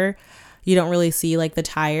car. You don't really see the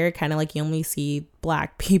tire, kind of you only see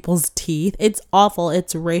black people's teeth. It's awful.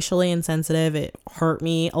 It's racially insensitive. It hurt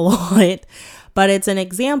me a lot, but it's an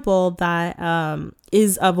example that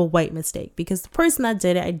is of a white mistake, because the person that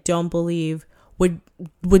did it, I don't believe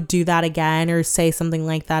would do that again or say something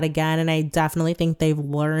like that again. And I definitely think they've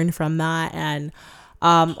learned from that and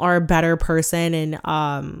are a better person,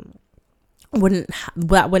 and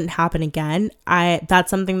wouldn't happen again. That's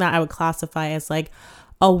something that I would classify as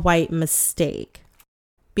a white mistake,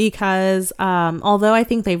 because although I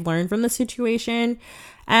think they've learned from the situation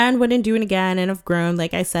and wouldn't do it again and have grown,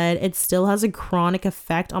 like I said, it still has a chronic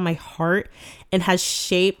effect on my heart and has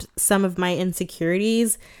shaped some of my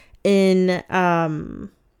insecurities in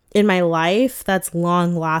my life that's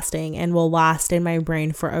long lasting and will last in my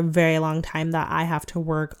brain for a very long time, that I have to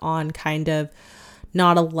work on kind of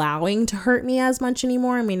not allowing to hurt me as much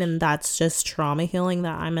anymore. And that's just trauma healing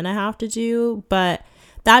that I'm gonna have to do, but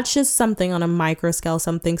that's just something on a micro scale,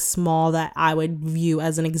 something small that I would view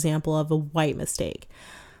as an example of a white mistake.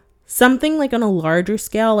 Something on a larger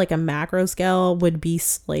scale, a macro scale, would be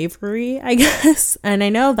slavery, I guess. And I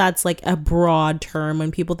know that's a broad term.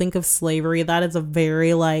 When people think of slavery, that is a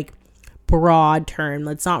very broad term.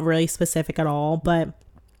 It's not really specific at all. But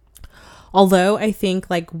although I think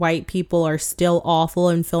white people are still awful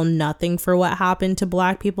and feel nothing for what happened to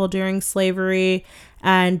black people during slavery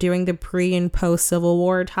and during the pre and post Civil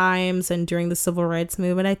War times and during the Civil Rights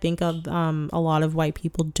Movement, I think a lot of white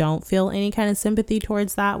people don't feel any kind of sympathy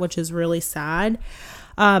towards that, which is really sad.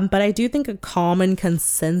 But I do think a common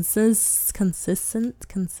consensus I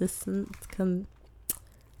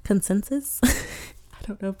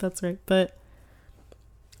don't know if that's right, but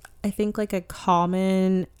I think a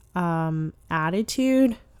common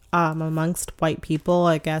attitude amongst white people,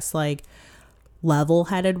 I guess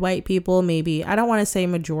level-headed white people, maybe, I don't want to say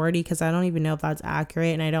majority because I don't even know if that's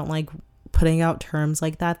accurate, and I don't like putting out terms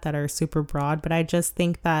like that are super broad, but I just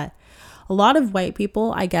think that a lot of white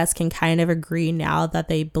people, I guess, can kind of agree now that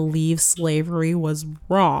they believe slavery was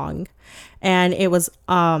wrong and it was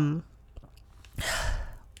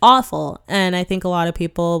awful. And I think a lot of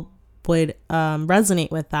people would resonate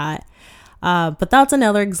with that. But that's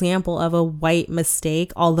another example of a white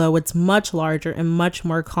mistake, although it's much larger and much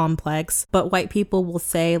more complex. But white people will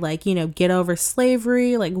say, like, you know, get over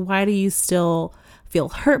slavery. Like, why do you still feel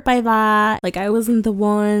hurt by that? Like, I wasn't the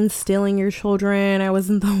one stealing your children. I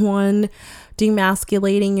wasn't the one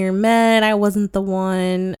demasculating your men. I wasn't the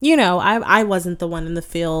one, you know, I wasn't the one in the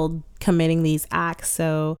field committing these acts.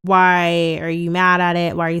 So why are you mad at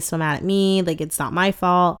it? Why are you still mad at me? Like, it's not my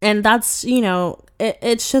fault. And that's, you know,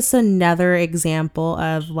 it's just another example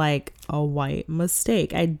of like a white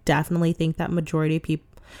mistake. I definitely think that majority of people,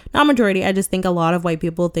 not majority, I just think a lot of white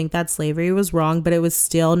people think that slavery was wrong, but it was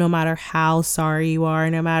still, no matter how sorry you are,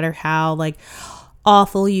 no matter how like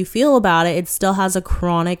awful you feel about it, it still has a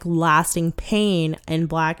chronic lasting pain in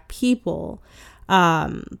Black people.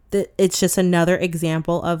 It's just another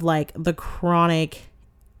example of like the chronic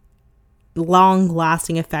long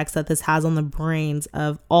lasting effects that this has on the brains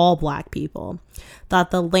of all Black people,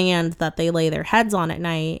 that the land that they lay their heads on at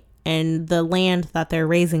night and the land that they're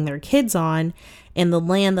raising their kids on and the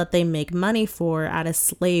land that they make money for at a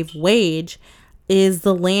slave wage is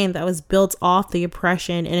the land that was built off the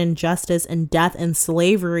oppression and injustice and death and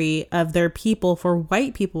slavery of their people for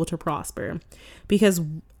white people to prosper, because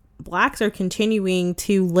Blacks are continuing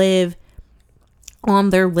to live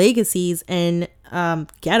on their legacies in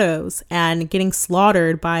ghettos and getting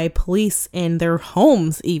slaughtered by police in their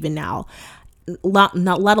homes even now, not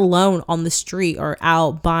let alone on the street or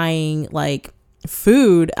out buying like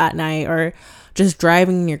food at night or just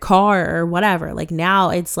driving in your car or whatever. Like now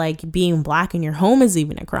it's like being Black in your home is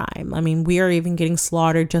even a crime. I mean, we are even getting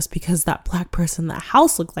slaughtered just because that Black person in the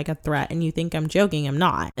house looked like a threat, and you think I'm joking. I'm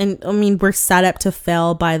not. And I mean, we're set up to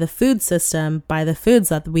fail by the food system, by the foods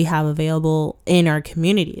that we have available in our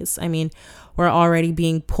communities. I mean, we're already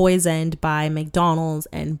being poisoned by McDonald's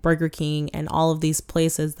and Burger King and all of these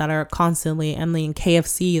places that are constantly, and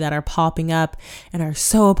KFC that are popping up and are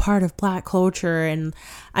so a part of Black culture. And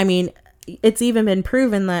I mean, it's even been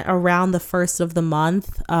proven that around the first of the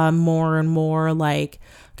month, more and more like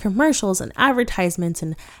commercials and advertisements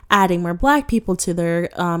and adding more Black people to their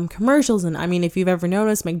commercials. And I mean, if you've ever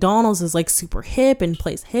noticed, McDonald's is like super hip and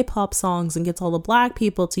plays hip hop songs and gets all the Black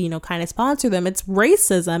people to, you know, kind of sponsor them. It's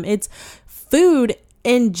racism. It's food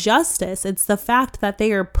injustice. It's the fact that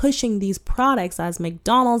they are pushing these products as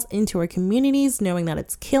McDonald's into our communities, knowing that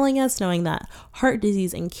it's killing us, knowing that heart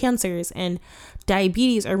disease and cancers and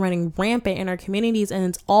diabetes are running rampant in our communities, and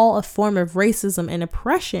it's all a form of racism and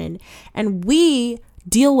oppression. And we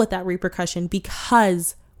deal with that repercussion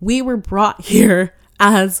because we were brought here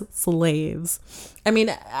as slaves. I mean,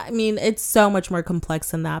 it's so much more complex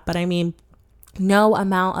than that, but I mean, no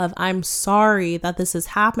amount of I'm sorry that this is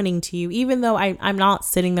happening to you, even though I'm not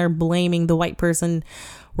sitting there blaming the white person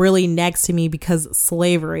really next to me because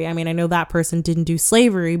slavery. I mean, I know that person didn't do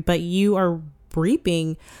slavery, but you are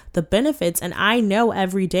reaping the benefits. And I know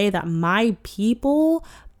every day that my people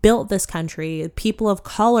built this country. People of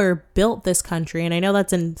color built this country. And I know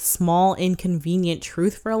that's a small, inconvenient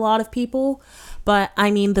truth for a lot of people. But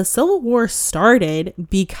I mean, the Civil War started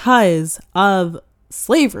because of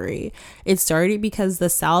slavery. It started because the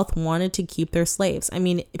South wanted to keep their slaves. I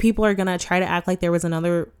mean, people are going to try to act like there was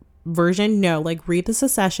another version. No, like read the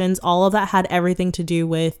secessions. All of that had everything to do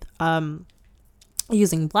with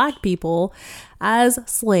using Black people as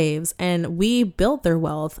slaves, and we built their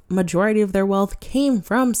wealth. Majority of their wealth came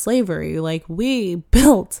from slavery. Like, we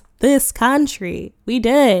built this country. We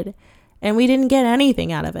did. And we didn't get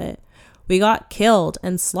anything out of it. We got killed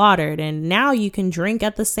and slaughtered, and now you can drink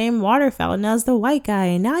at the same water fountain as the white guy,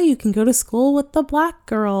 and now you can go to school with the Black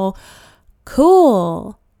girl.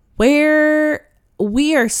 Cool. Where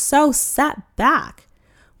we are so set back.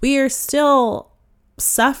 We are still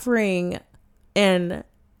suffering and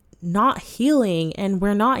not healing, and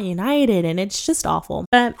we're not united, and it's just awful.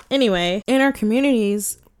 But anyway, in our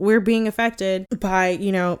communities, we're being affected by,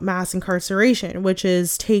 you know, mass incarceration, which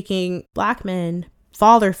is taking Black men,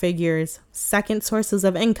 father figures, second sources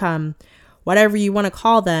of income, whatever you want to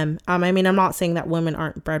call them. I mean, I'm not saying that women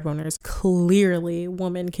aren't breadwinners. Clearly,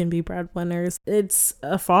 women can be breadwinners. It's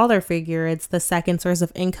a father figure. It's the second source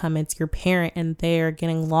of income. It's your parent, and they're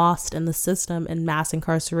getting lost in the system and mass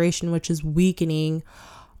incarceration, which is weakening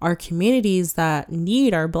our communities that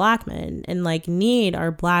need our Black men and like need our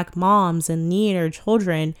Black moms and need our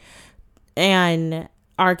children. And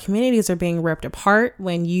our communities are being ripped apart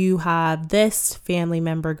when you have this family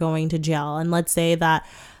member going to jail. And let's say that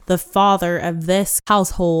the father of this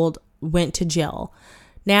household went to jail.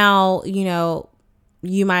 Now, you know,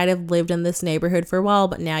 you might have lived in this neighborhood for a while,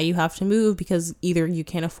 but now you have to move because either you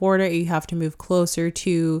can't afford it or you have to move closer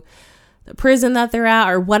to the prison that they're at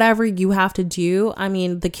or whatever you have to do. I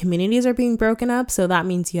mean, the communities are being broken up. So that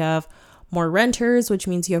means you have more renters, which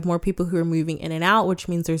means you have more people who are moving in and out, which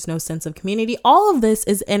means there's no sense of community. All of this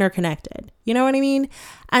is interconnected. You know what I mean?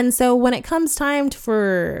 And so when it comes time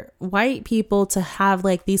for white people to have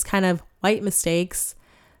like these kind of white mistakes,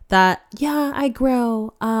 that, yeah, I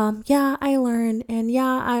grow, yeah, I learn, and yeah,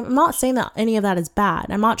 I'm not saying that any of that is bad.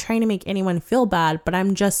 I'm not trying to make anyone feel bad, but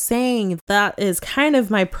I'm just saying that is kind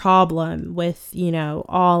of my problem with, you know,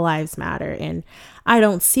 all lives matter, and I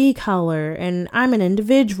don't see color, and I'm an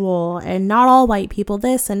individual, and not all white people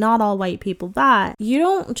this, and not all white people that. You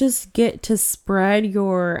don't just get to spread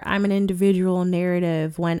your I'm an individual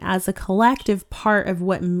narrative when as a collective part of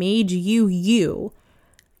what made you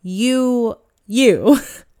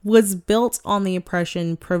was built on the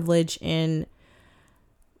oppression, privilege, and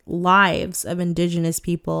lives of indigenous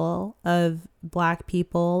people, of black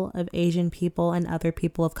people, of Asian people, and other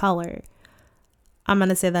people of color. I'm going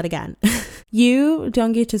to say that again. You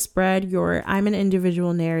don't get to spread your I'm an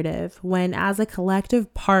individual narrative when as a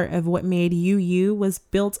collective part of what made you was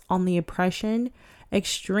built on the oppression,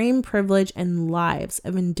 extreme privilege, and lives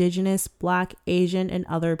of indigenous, black, Asian, and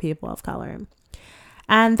other people of color.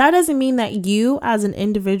 And that doesn't mean that you as an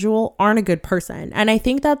individual aren't a good person. And I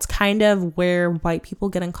think that's kind of where white people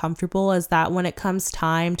get uncomfortable, is that when it comes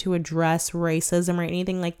time to address racism or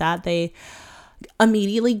anything like that, they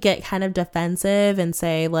immediately get kind of defensive and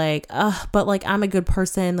say like, but like I'm a good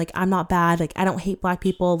person, like I'm not bad, like I don't hate black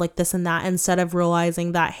people, like this and that, instead of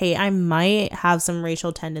realizing that, hey, I might have some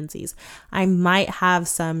racial tendencies. I might have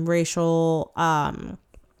some racial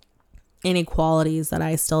inequalities that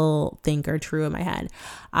I still think are true in my head.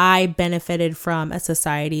 I benefited from a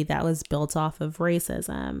society that was built off of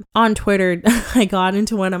racism. On Twitter, I got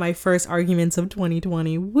into one of my first arguments of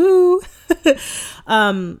 2020, woo,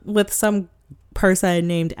 with some person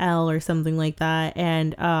named L or something like that,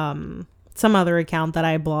 and some other account that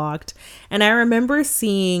I blocked. And I remember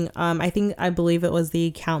seeing, I believe it was the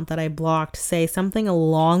account that I blocked, say something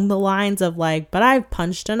along the lines of like, but I've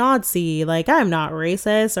punched a Nazi, like I'm not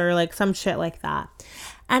racist, or like some shit like that.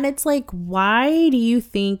 And it's like, why do you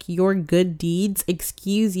think your good deeds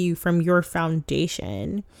excuse you from your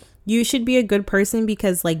foundation? You should be a good person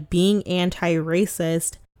because like being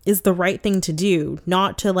anti-racist is the right thing to do,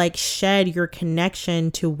 not to like shed your connection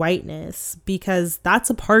to whiteness, because that's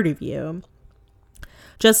a part of you.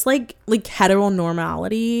 Just like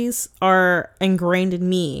heteronormalities are ingrained in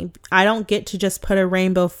me. I don't get to just put a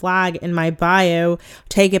rainbow flag in my bio,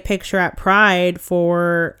 take a picture at Pride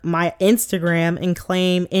for my Instagram, and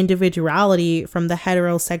claim individuality from the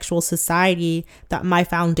heterosexual society that my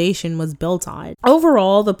foundation was built on.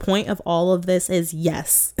 Overall, the point of all of this is,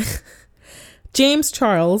 yes, James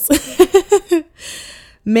Charles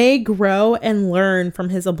may grow and learn from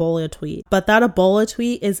his Ebola tweet, but that Ebola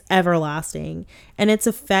tweet is everlasting, and its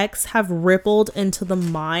effects have rippled into the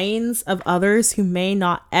minds of others who may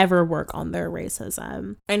not ever work on their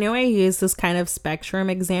racism. I know I used this kind of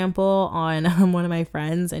spectrum example on one of my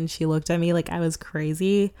friends, and she looked at me like I was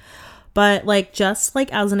crazy. But like, just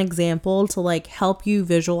like as an example to like help you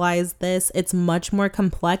visualize this, it's much more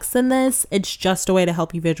complex than this. It's just a way to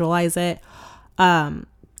help you visualize it.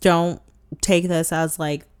 Don't take this as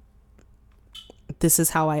like, this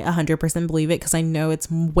is how I 100% believe it, because I know it's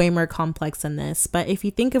way more complex than this. But if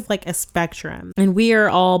you think of like a spectrum, and we are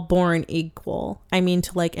all born equal, I mean,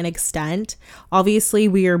 to like an extent, obviously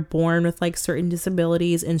we are born with like certain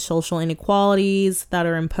disabilities and social inequalities that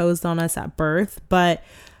are imposed on us at birth, but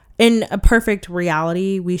in a perfect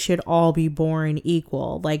reality, we should all be born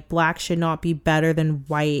equal. Like, black should not be better than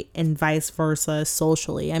white, and vice versa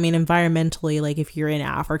socially. I mean, environmentally, like if you're in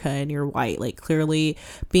Africa and you're white, like clearly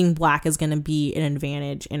being black is going to be an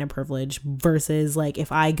advantage and a privilege, versus like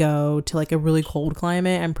if I go to like a really cold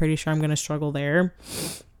climate, I'm pretty sure I'm going to struggle there.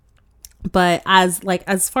 But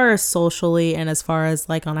as far as socially and as far as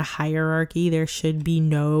like on a hierarchy, there should be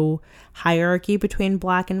no hierarchy between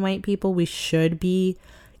black and white people. We should be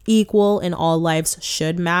equal and all lives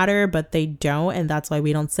should matter, but they don't, and that's why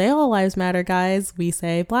we don't say all lives matter, guys. We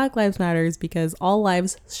say Black Lives Matters, because all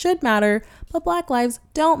lives should matter, but Black lives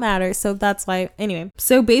don't matter. So that's why, anyway.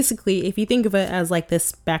 So basically, if you think of it as like this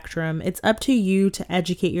spectrum, it's up to you to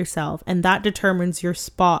educate yourself, and that determines your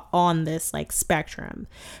spot on this like spectrum.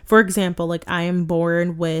 For example, like I am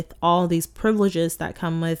born with all these privileges that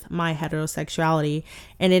come with my heterosexuality,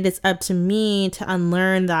 and it is up to me to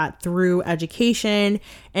unlearn that through education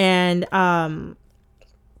and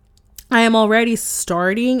I am already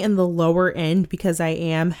starting in the lower end because I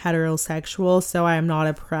am heterosexual, so I am not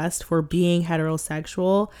oppressed for being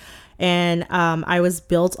heterosexual. And I was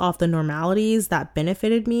built off the normalities that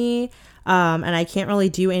benefited me. And I can't really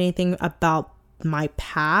do anything about my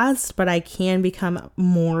past, but I can become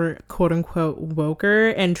more quote unquote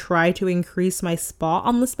woker and try to increase my spot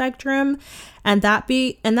on the spectrum. And that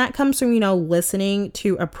comes from, listening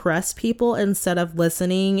to oppressed people instead of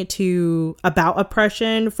listening to about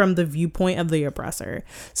oppression from the viewpoint of the oppressor.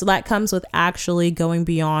 So that comes with actually going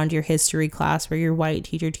beyond your history class where your white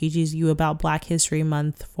teacher teaches you about Black History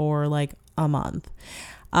Month for like a month.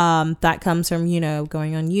 That comes from,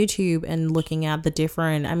 going on YouTube and looking at the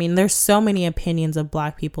different, there's so many opinions of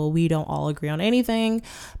Black people. We don't all agree on anything,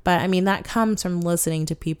 but that comes from listening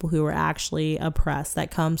to people who are actually oppressed.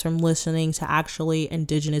 That comes from listening to actually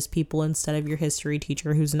Indigenous people instead of your history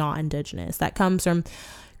teacher who's not Indigenous. That comes from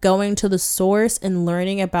going to the source and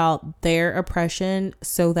learning about their oppression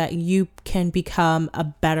so that you can become a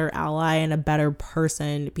better ally and a better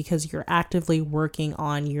person because you're actively working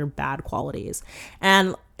on your bad qualities.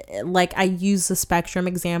 And like, I use the spectrum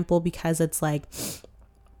example because it's like,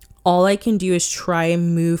 all I can do is try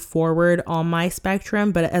and move forward on my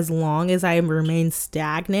spectrum. But as long as I remain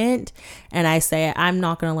stagnant and I say I'm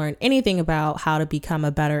not going to learn anything about how to become a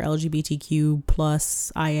better LGBTQ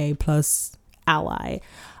plus IA plus ally,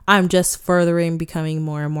 I'm just furthering becoming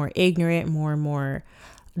more and more ignorant, more and more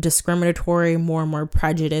discriminatory, more and more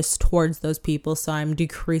prejudiced towards those people. So I'm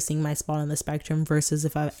decreasing my spot on the spectrum versus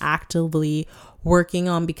if I'm actively working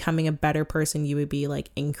on becoming a better person, you would be like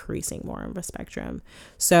increasing more of a spectrum.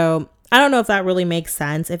 So I don't know if that really makes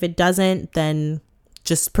sense. If it doesn't, then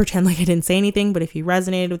just pretend like I didn't say anything. But if you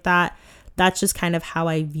resonated with that, that's just kind of how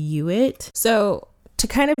I view it. So to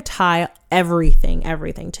kind of tie everything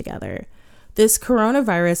together, this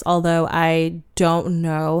coronavirus, although I don't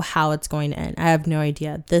know how it's going to end, I have no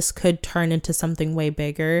idea. This could turn into something way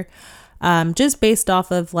bigger. Just based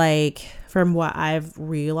off of from what I've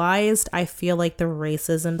realized, I feel like the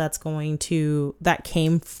racism that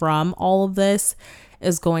came from all of this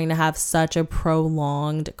is going to have such a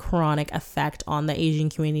prolonged chronic effect on the Asian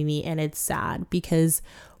community. And it's sad because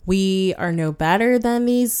we are no better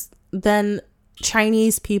than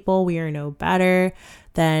Chinese people. We are no better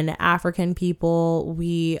than African people.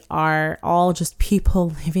 We are all just people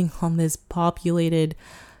living on this populated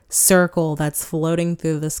circle that's floating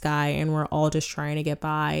through the sky, and we're all just trying to get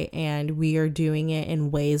by, and we are doing it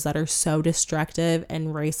in ways that are so destructive and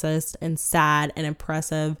racist and sad and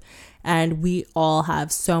oppressive, and we all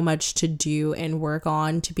have so much to do and work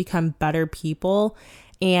on to become better people.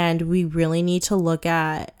 And we really need to look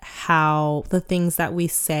at how the things that we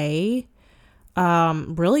say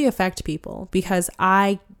really affect people, because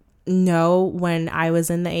I know when I was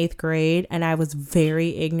in the 8th grade and I was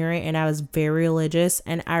very ignorant and I was very religious,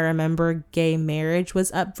 and I remember gay marriage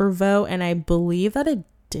was up for vote, and I believe that it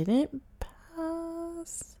didn't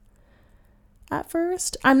pass at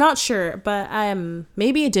first. I'm not sure, but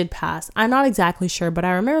maybe it did pass. I'm not exactly sure, but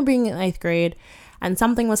I remember being in 8th grade and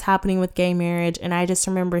something was happening with gay marriage, and I just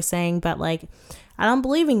remember saying, but I don't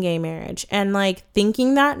believe in gay marriage. And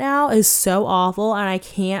thinking that now is so awful. And I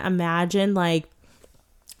can't imagine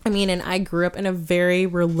and I grew up in a very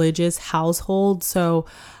religious household. So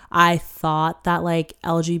I thought that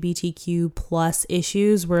LGBTQ plus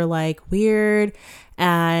issues were Weird,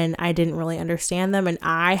 and I didn't really understand them. And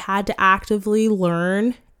I had to actively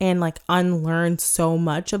learn and unlearn so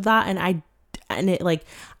much of that. And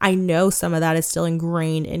I know some of that is still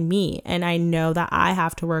ingrained in me, and I know that I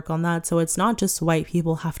have to work on that. So it's not just white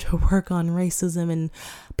people have to work on racism and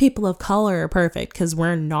people of color are perfect, because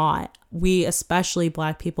we're not. We, especially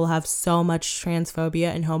Black people, have so much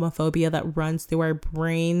transphobia and homophobia that runs through our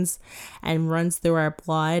brains and runs through our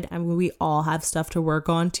blood. We all have stuff to work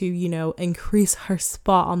on to, increase our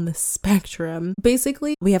spot on the spectrum.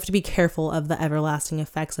 Basically, we have to be careful of the everlasting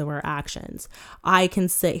effects of our actions. I can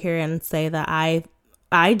sit here and say that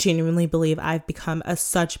I genuinely believe I've become a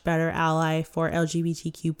such better ally for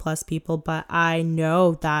LGBTQ plus people, but I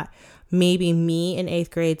know that maybe me in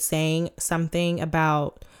 8th grade saying something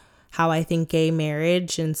about how I think gay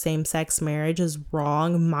marriage and same-sex marriage is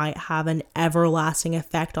wrong might have an everlasting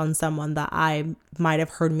effect on someone that I might have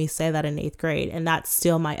heard me say that in 8th grade, and that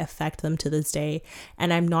still might affect them to this day.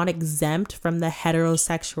 And I'm not exempt from the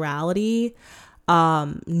heterosexuality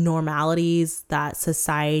normalities that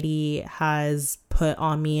society has put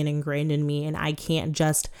on me and ingrained in me, and I can't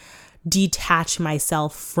just detach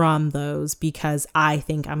myself from those because I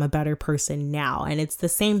think I'm a better person now. And it's the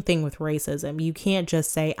same thing with racism. You can't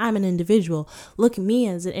just say, I'm an individual. Look at me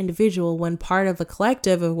as an individual, when part of a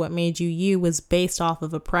collective of what made you you was based off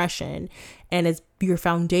of oppression. And it's, your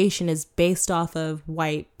foundation is based off of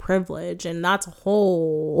white privilege. And that's a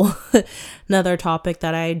whole another topic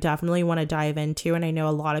that I definitely want to dive into. And I know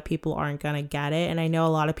a lot of people aren't going to get it. And I know a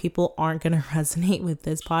lot of people aren't going to resonate with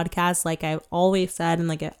this podcast. Like I've always said, and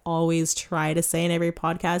like I always try to say in every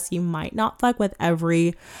podcast, you might not fuck with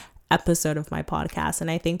every episode of my podcast.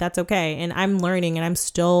 And I think that's okay. And I'm learning, and I'm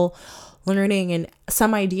still learning. And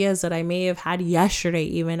some ideas that I may have had yesterday,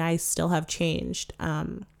 even, I still have changed.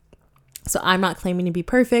 So I'm not claiming to be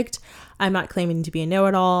perfect. I'm not claiming to be a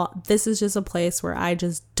know-it-all. This is just a place where I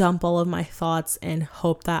just dump all of my thoughts and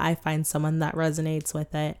hope that I find someone that resonates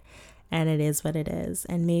with it. And it is what it is.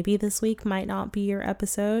 And maybe this week might not be your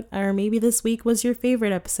episode, or maybe this week was your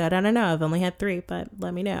favorite episode. I don't know. I've only had 3, but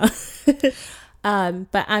let me know.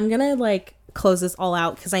 But I'm going to like close this all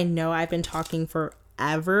out because I know I've been talking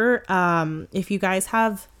forever. If you guys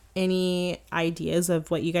have any ideas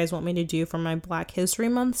of what you guys want me to do for my Black History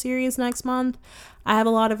Month series next month, I have a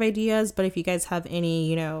lot of ideas. But if you guys have any,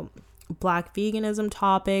 you know, Black veganism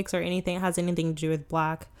topics or anything that has anything to do with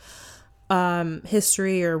Black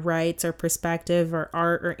history or rights or perspective or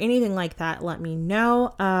art or anything like that, let me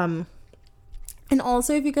know. And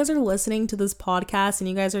also, if you guys are listening to this podcast and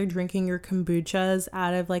you guys are drinking your kombuchas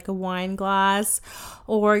out of like a wine glass,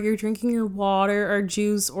 or you're drinking your water or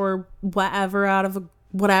juice or whatever out of a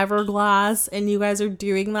whatever glass, and you guys are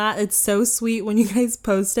doing that, it's so sweet when you guys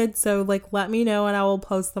post it. So like, let me know and I will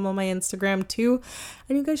post them on my Instagram too.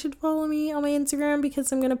 And you guys should follow me on my Instagram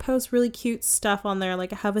because I'm gonna post really cute stuff on there.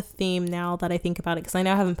 Like I have a theme now that I think about it, because I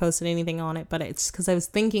know I haven't posted anything on it, but it's because I was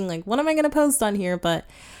thinking like, what am I gonna post on here? But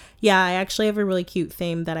yeah, I actually have a really cute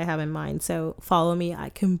theme that I have in mind. So follow me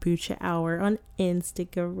at Kombucha Hour on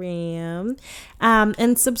Instagram.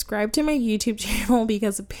 And subscribe to my YouTube channel,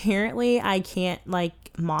 because apparently I can't like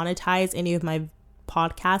monetize any of my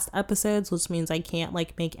podcast episodes, which means I can't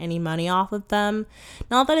like make any money off of them.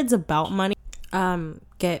 Not that it's about money.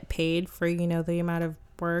 Get paid for, you know, the amount of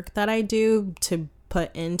work that I do to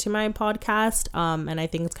put into my podcast. And I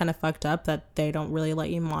think it's kind of fucked up that they don't really let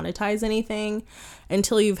you monetize anything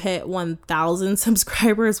until you've hit 1,000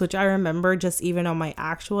 subscribers, which I remember just even on my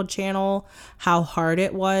actual channel how hard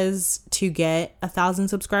it was to get 1,000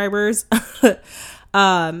 subscribers. But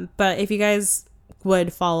if you guys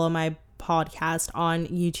would follow my podcast on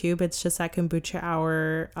YouTube, it's just at Kombucha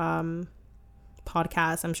Hour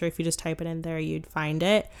podcast. I'm sure if you just type it in there, you'd find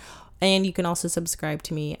it. And you can also subscribe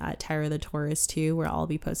to me at Tyra the Tourist too, where I'll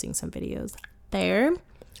be posting some videos there.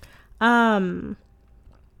 And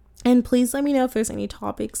please let me know if there's any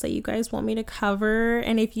topics that you guys want me to cover.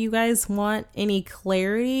 And if you guys want any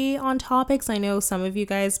clarity on topics, I know some of you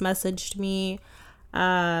guys messaged me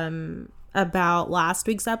about last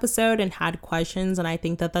week's episode and had questions, and I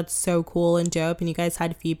think that that's so cool and dope, and you guys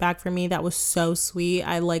had feedback for me that was so sweet.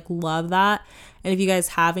 I like love that. And if you guys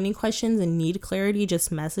have any questions and need clarity,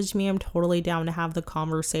 just message me. I'm totally down to have the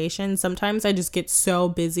conversation. Sometimes I just get so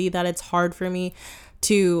busy that it's hard for me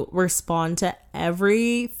to respond to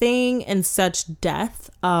everything in such depth,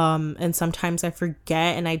 and sometimes I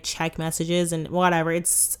forget and I check messages and whatever.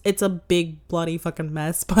 It's a big bloody fucking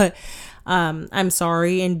mess, but I'm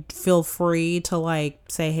sorry, and feel free to like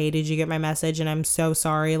say, hey, did you get my message? And I'm so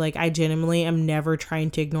sorry. Like, I genuinely am never trying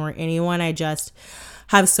to ignore anyone. I just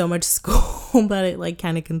have so much school that it like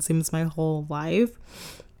kind of consumes my whole life.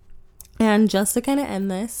 And just to kind of end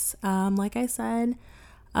this, like I said,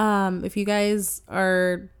 if you guys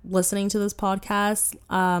are listening to this podcast,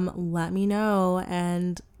 let me know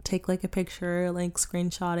and take like a picture, like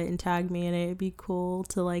screenshot it and tag me in it. It'd be cool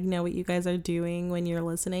to like know what you guys are doing when you're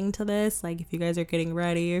listening to this. Like if you guys are getting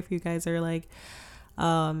ready, or if you guys are like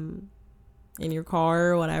in your car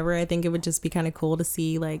or whatever. I think it would just be kind of cool to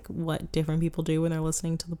see like what different people do when they're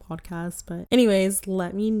listening to the podcast. But anyways,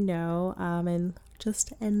 let me know. And just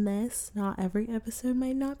to end this, not every episode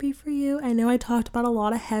might not be for you. I know I talked about a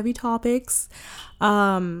lot of heavy topics,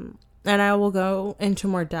 and I will go into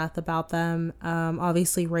more depth about them.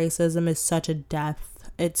 Obviously racism is such a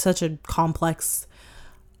it's such a complex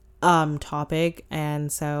topic,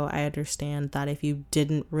 and so I understand that if you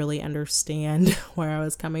didn't really understand where I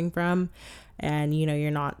was coming from, and you know,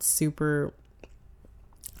 you're not super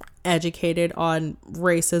educated on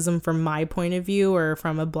racism from my point of view or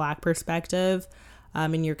from a Black perspective,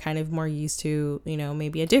 and you're kind of more used to, you know,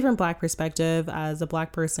 maybe a different Black perspective as a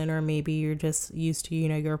Black person, or maybe you're just used to, you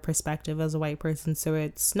know, your perspective as a white person. So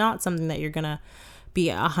it's not something that you're gonna be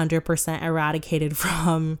 100% eradicated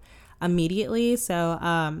from. immediately.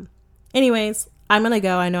 So anyways, I'm gonna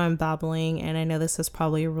go. I know I'm babbling, and I know this is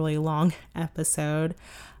probably a really long episode.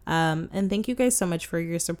 And thank you guys so much for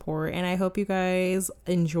your support, and I hope you guys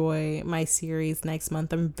enjoy my series next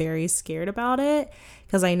month. I'm very scared about it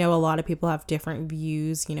because I know a lot of people have different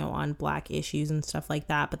views, you know, on Black issues and stuff like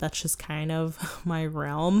that, but that's just kind of my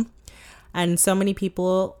realm. And so many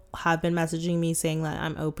people have been messaging me saying that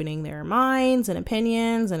I'm opening their minds and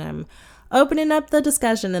opinions, and I'm opening up the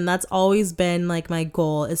discussion. And that's always been like my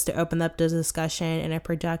goal, is to open up the discussion in a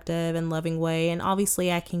productive and loving way. And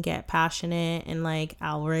obviously I can get passionate and like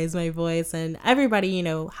I'll raise my voice, and everybody, you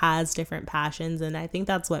know, has different passions. And I think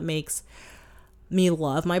that's what makes me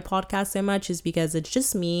love my podcast so much, is because it's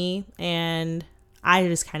just me, and I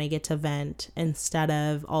just kind of get to vent instead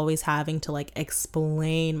of always having to like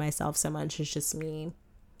explain myself so much. It's just me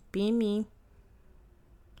being me,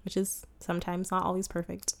 which is sometimes not always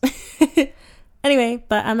perfect. Anyway,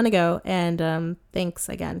 but I'm gonna go, and thanks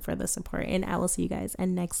again for the support, and I will see you guys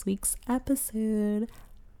in next week's episode.